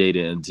appreciate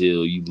it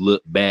until you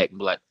look back and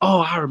be like, oh,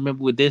 I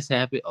remember when this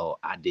happened. Oh,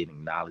 I didn't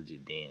acknowledge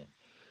it then.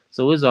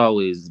 So it's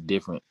always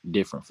different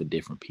for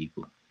different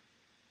people.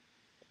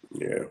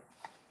 Yeah.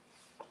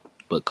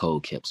 But Cole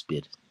kept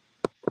spitting.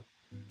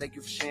 Thank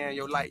you for sharing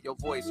your light, your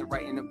voice, and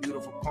writing the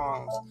beautiful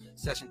poems.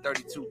 Session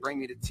 32, bring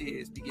me to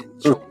tears. Be getting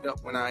choked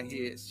up when I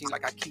hear it. Seem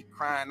like I keep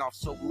crying off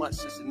so much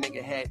since a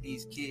nigga had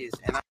these kids.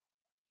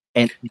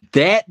 And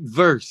that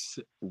verse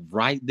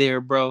right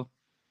there, bro.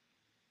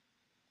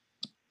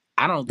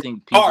 I don't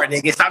think people... Bar,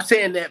 nigga. Stop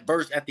saying that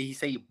verse after he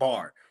say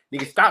bar.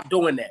 Nigga, stop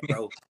doing that,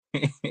 bro.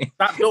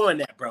 Stop doing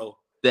that, bro.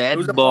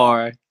 That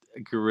bar,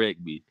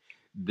 correct me.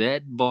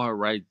 That bar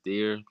right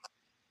there,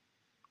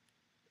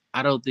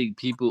 I don't think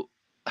people...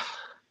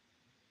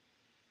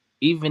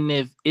 Even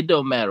if it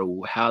don't matter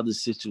how the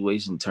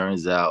situation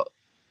turns out,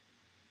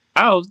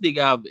 I don't think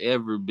I've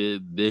ever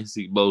been this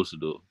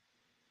emotional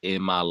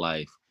in my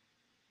life.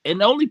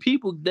 And the only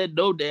people that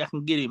know that I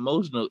can get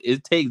emotional,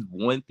 it takes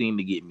one thing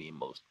to get me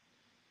emotional.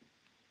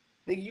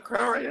 Nigga, you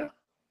crying right now?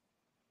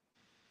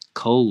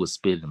 Cole was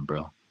spitting,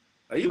 bro.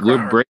 Are you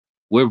crying?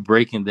 We're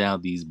breaking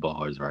down these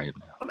bars right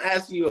now. I'm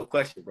asking you a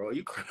question, bro. Are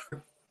you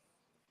crying?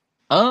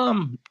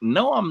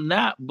 No, I'm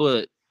not,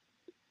 but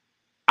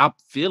I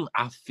feel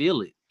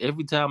it.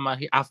 Every time I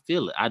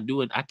feel it. I do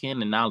it. I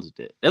can't acknowledge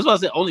that. That's why I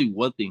said only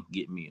one thing can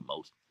get me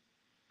emotional.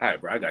 All right,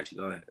 bro. I got you.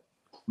 Go ahead.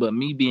 But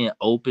me being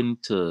open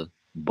to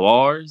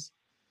bars,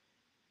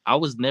 I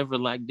was never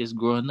like this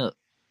growing up.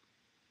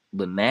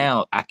 But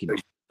now I can...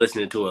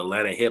 Listening to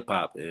Atlanta hip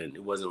hop, and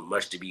it wasn't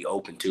much to be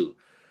open to.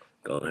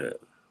 Go ahead.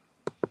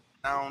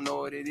 I don't know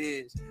what it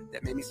is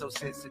that made me so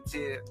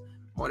sensitive.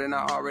 More than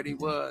I already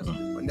was.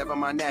 But never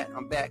mind that,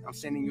 I'm back. I'm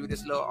sending you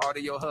this little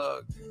audio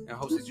hug. And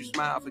hopes that you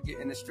smile,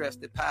 forgetting the stress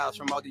that piles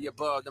from all the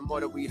above. The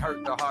more that we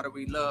hurt, the harder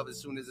we love. As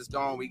soon as it's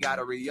gone, we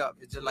gotta re-up.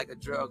 It's just like a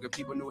drug. If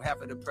people knew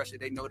half of the pressure,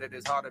 they know that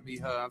it's hard to be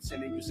her. I'm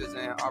sending you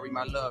SZA and Ari,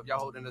 my love. Y'all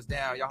holding us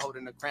down, y'all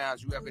holding the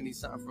crowns. You ever need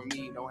something from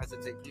me, don't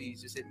hesitate,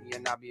 please. Just hit me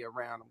and I'll be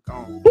around.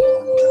 I'm gone.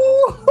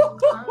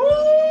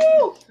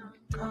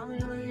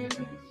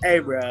 Hey,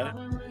 bro.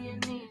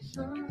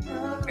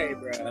 Hey,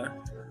 bro.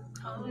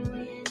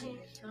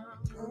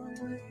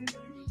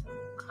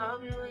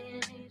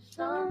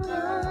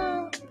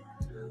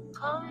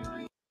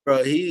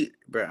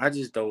 Bro, I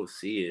just don't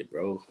see it,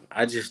 bro.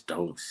 I just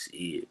don't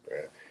see it,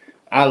 bro.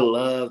 I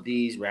love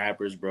these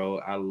rappers, bro.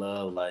 I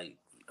love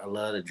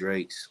the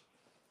Drakes.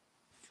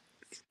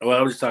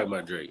 Well, I'm just talking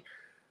about Drake.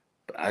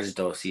 But I just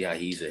don't see how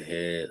he's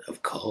ahead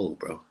of Cole,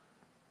 bro.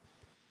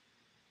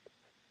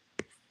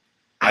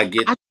 I'm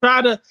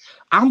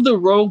the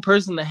wrong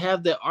person to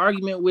have that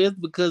argument with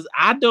because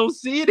I don't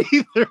see it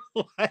either.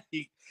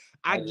 Like,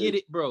 I get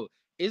it, bro.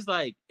 It's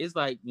like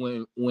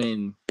when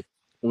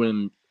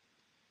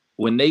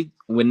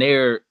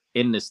they're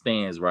in the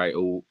stands, right?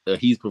 Or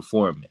he's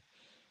performing.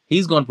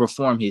 He's gonna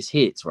perform his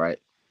hits, right?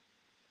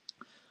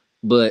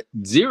 But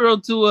 0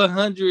 to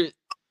 100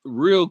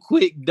 real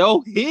quick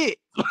don't hit.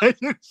 Like,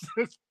 it's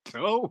just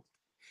don't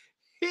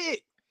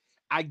hit.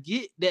 I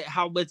get that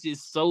how much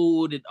it's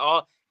sold and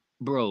all,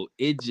 bro.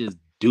 It just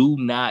do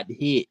not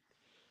hit.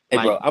 Hey,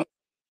 Like bro, I'm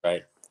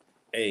right.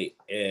 Hey,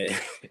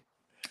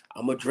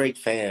 I'm a Drake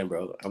fan,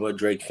 bro. I'm a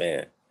Drake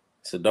fan.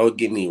 So don't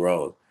get me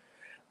wrong.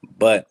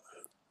 But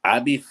I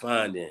be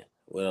finding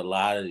with a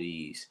lot of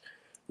these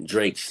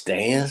Drake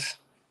stands,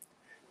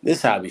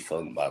 this how I be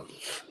feeling about them.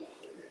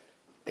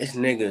 It's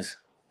niggas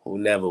who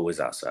never was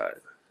outside.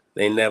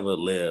 They never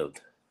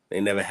lived.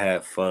 They never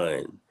had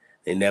fun.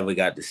 They never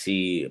got to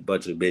see a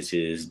bunch of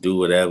bitches do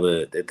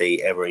whatever that they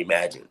ever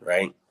imagined,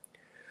 right?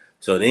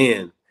 So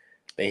then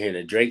they hear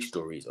the Drake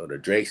stories or the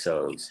Drake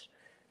songs.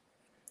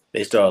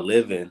 They start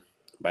living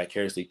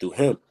vicariously through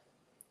him.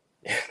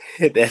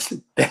 that's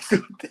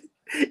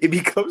it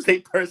becomes a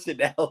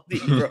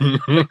personality, bro.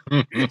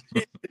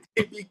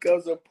 It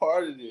becomes a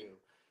part of them,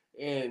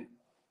 and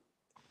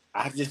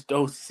I just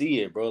don't see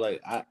it, bro.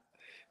 Like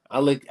I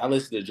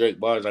listen to Drake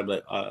bars. I'm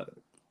like,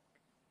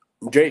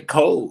 Drake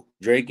cold.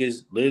 Drake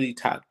is literally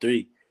top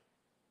 3,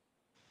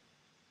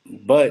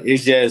 but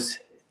it's just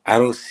I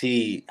don't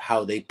see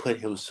how they put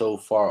him so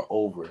far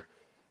over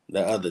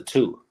the other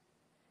two.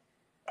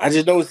 I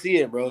just don't see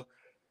it, bro.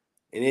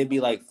 And it'd be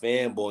like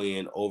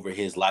fanboying over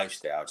his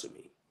lifestyle to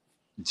me.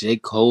 J.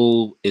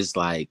 Cole is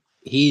like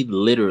he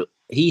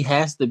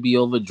has to be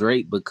over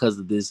Drake because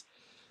of this,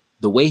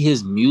 the way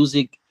his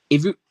music,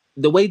 if you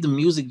the way the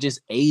music just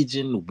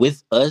aging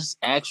with us,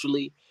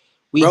 actually,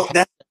 we Bro,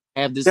 have to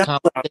have this that's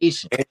what I'm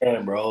conversation.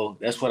 saying, bro.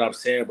 That's what I'm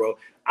saying, bro.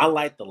 I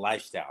like the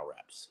lifestyle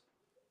raps.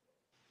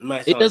 It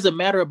might It sound like doesn't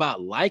matter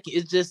about like,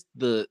 it's just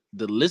the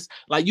list.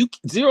 Like, you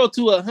 0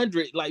 to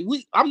 100, like,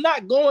 I'm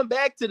not going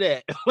back to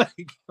that.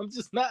 Like, I'm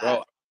just not.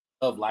 bro,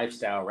 I love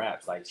lifestyle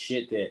raps, like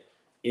shit that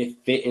it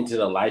fit into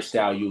the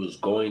lifestyle you was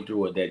going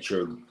through or that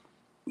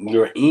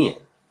you're in,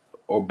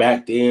 or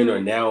back then or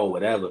now or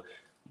whatever.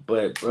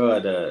 But bro,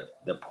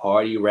 the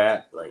party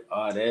rap, like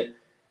all that,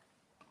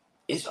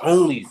 it's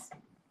only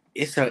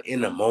it's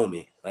in the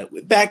moment. Like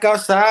we're back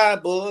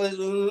outside, boys.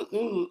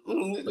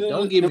 But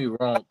don't get me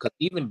wrong, because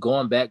even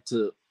going back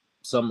to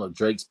some of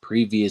Drake's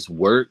previous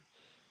work,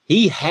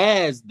 he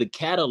has the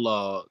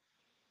catalog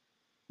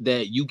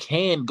that you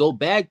can go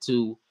back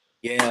to,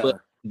 but Yeah,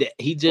 that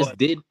he boy. just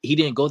he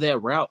didn't go that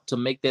route to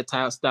make that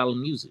style of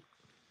music.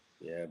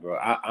 Yeah, bro.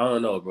 I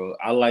don't know, bro.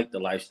 I like the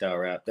lifestyle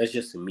rap. That's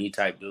just a me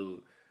type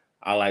dude.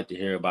 I like to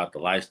hear about the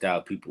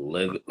lifestyle people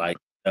live. Like,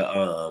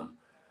 when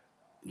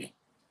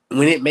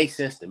it makes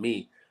sense to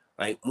me.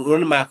 Like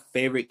one of my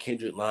favorite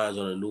Kendrick lines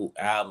on a new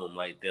album,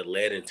 like that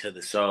led into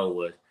the song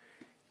was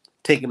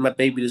taking my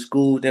baby to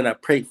school, then I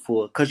prayed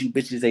for her, cause you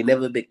bitches ain't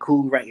never been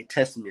cool writing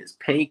testaments.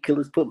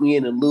 Painkillers put me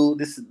in the loo.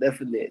 This is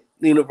definite.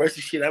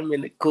 Universal shit, I'm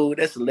in the cool.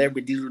 That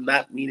celebrities do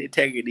not mean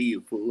integrity,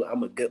 you fool.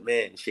 I'm a good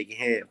man. Shake your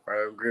hand,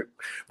 firm grip.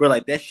 Bro,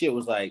 like that shit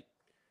was like,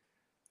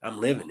 I'm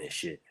living this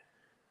shit.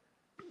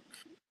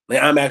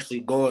 Like I'm actually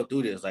going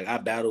through this. Like I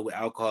battle with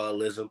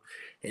alcoholism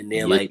and then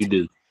Yes, like you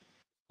do.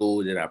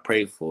 school that I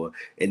prayed for.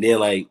 And then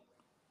like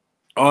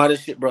all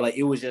this shit, bro, like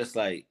it was just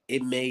like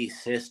it made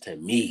sense to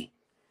me.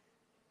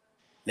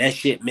 That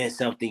shit meant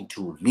something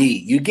to me.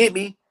 You get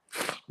me?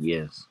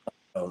 Yes.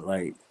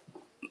 Like,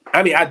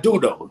 I mean, I do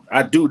though,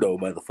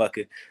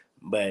 motherfucker.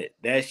 But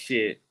that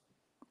shit,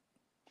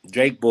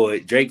 Drake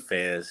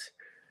fans,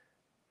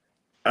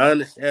 I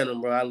understand them,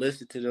 bro. I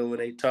listen to them when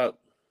they talk.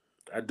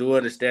 I do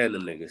understand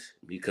them niggas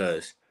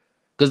because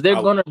Because they're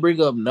I, gonna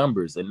bring up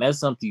numbers, and that's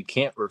something you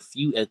can't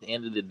refute at the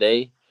end of the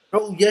day.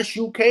 oh yes,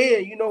 you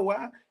can. You know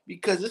why?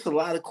 Because there's a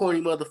lot of corny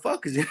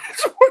motherfuckers in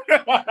this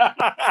world.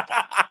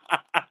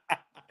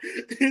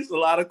 There's a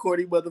lot of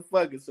corny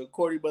motherfuckers. So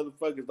corny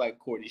motherfuckers like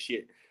corny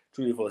shit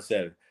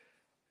 24/7.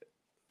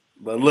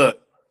 But look,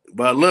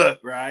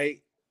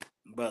 right?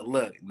 But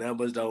look,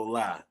 numbers don't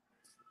lie.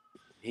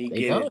 He They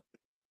get it. don't.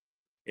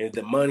 If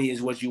the money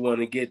is what you want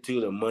to get to,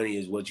 the money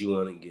is what you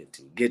want to get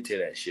to. Get to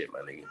that shit, my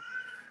nigga.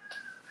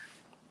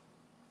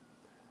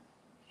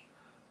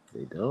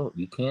 They don't.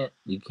 You can't.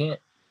 You can't.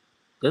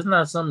 That's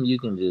not something you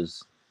can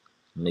just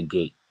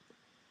negate.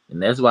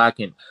 And that's why I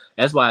can.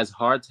 That's why it's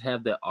hard to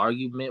have that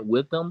argument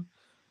with them.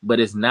 But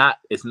it's not.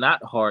 It's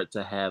not hard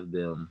to have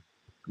them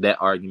that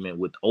argument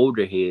with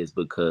older heads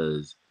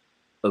because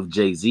of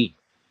Jay-Z.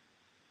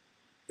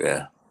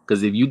 Yeah.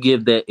 Because if you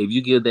give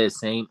that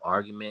same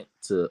argument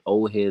to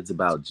old heads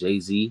about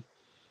Jay-Z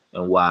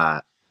and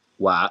why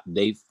we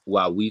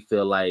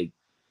feel like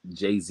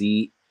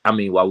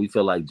why we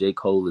feel like J.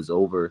 Cole is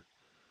over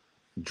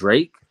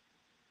Drake,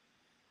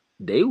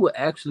 they will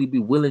actually be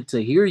willing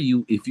to hear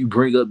you if you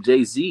bring up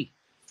Jay-Z.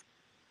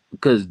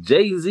 Because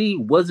Jay-Z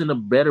wasn't a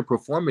better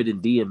performer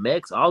than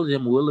DMX. All of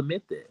them will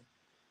admit that.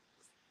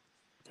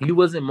 He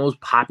wasn't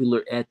most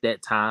popular at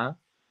that time,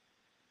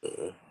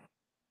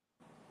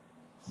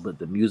 but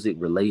the music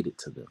related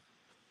to them.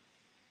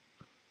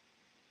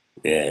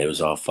 Yeah, it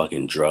was all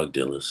fucking drug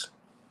dealers.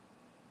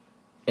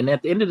 And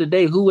at the end of the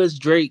day, who is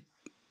Drake?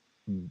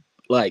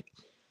 Like,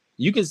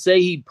 you can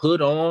say he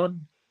put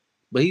on,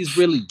 but he's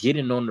really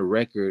getting on the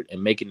record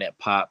and making that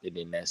pop, and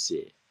then that's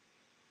it.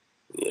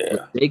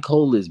 But Yeah. J.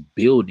 Cole is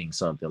building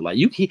something. Like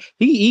he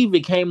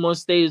even came on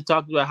stage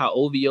talking about how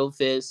OVO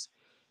Fest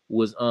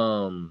was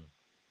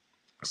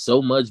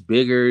so much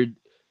bigger.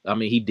 I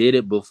mean, he did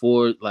it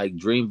before like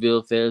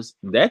Dreamville Fest.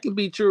 That can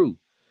be true.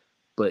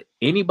 But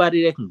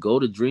anybody that can go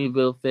to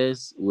Dreamville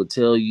Fest will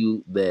tell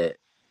you that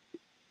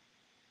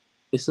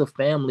it's a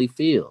family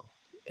feel.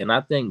 And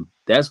I think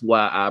that's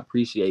why I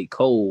appreciate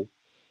Cole.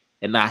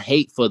 And I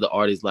hate for the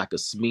artists like a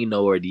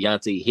Smino or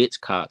Deontay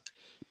Hitchcock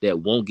that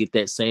won't get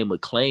that same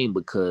acclaim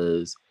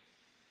because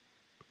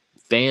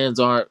fans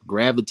aren't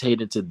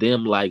gravitating to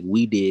them like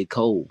we did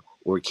Cole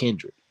or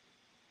Kendrick.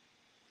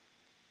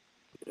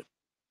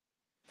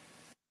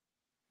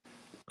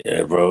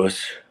 Yeah, bro.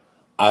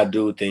 I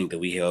do think that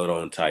we held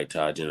on tight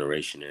to our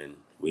generation, and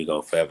we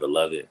gonna forever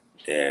love it.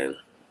 And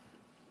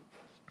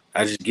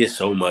I just get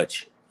so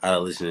much out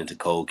of listening to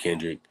Cole,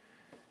 Kendrick,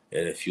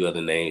 and a few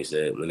other names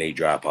that when they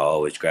drop, I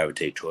always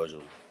gravitate towards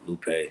them,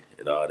 Lupe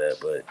and all that.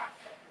 But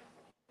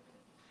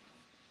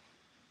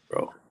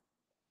bro,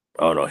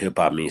 I don't know. Hip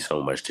hop means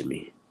so much to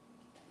me.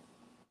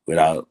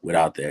 Without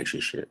the extra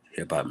shit,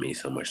 hip hop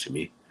means so much to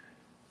me.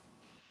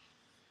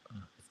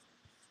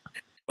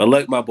 But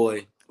look, my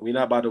boy, we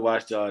not about to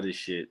watch all this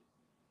shit,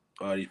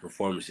 all these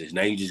performances.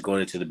 Now you just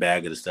going into the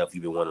bag of the stuff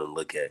you've been wanting to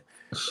look at.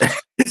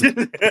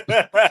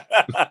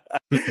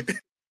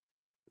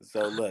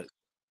 So look,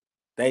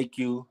 thank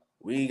you.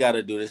 We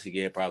gotta do this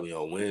again probably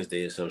on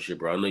Wednesday or some shit,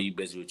 bro. I know you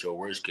busy with your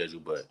work schedule,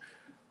 but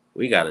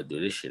we gotta do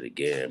this shit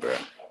again, bro. We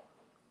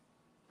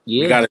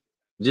Yeah, gotta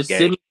just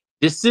game.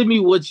 send me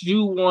what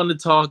you want to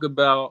talk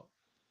about.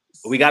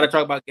 We gotta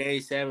talk about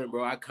Game 7,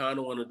 bro. I kind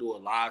of want to do a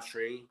live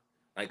stream,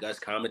 like us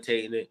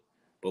commentating it,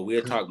 but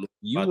we'll talk more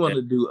You about want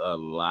that. to do a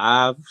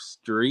live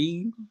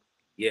stream?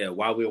 Yeah,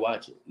 while we're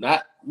watching,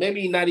 not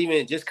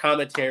even just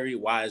commentary.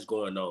 Why it's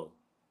going on?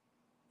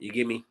 You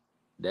get me?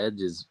 That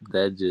just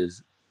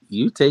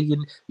you're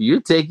taking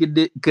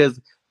it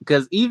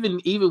because even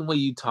when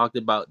you talked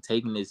about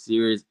taking it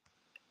serious,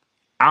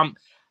 I'm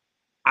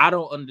I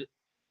don't under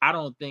I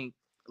don't think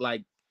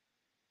like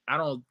I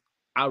don't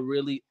I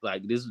really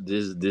like this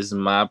is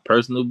my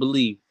personal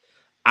belief.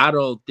 I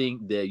don't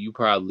think that you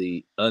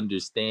probably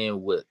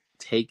understand what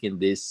taking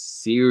this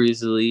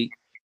seriously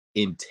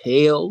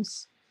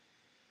entails.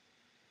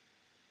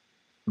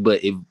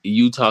 But if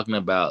you talking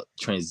about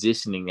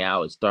transitioning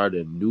out and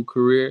starting a new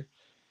career,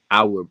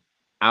 I would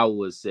I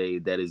would say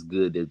that it's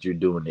good that you're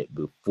doing it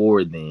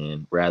before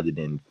then rather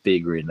than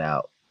figuring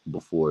out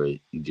before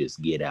you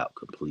just get out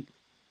completely.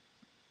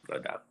 No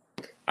doubt.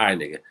 All right,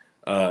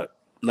 nigga.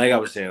 Like I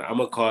was saying, I'm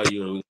gonna call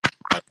you and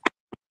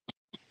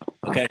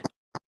okay.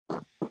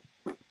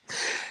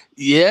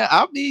 Yeah,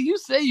 I mean, you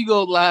say you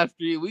go live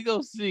stream, we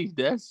gonna see.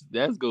 That's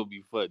gonna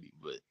be funny.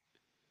 But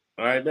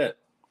All right, bet.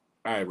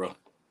 All right, bro.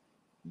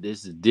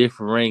 this is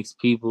different ranks,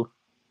 people.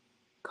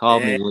 Call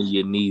me And when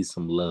you need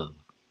some love.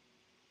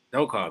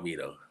 don't call me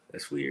though.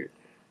 That's weird.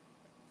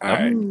 All I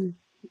right. mean,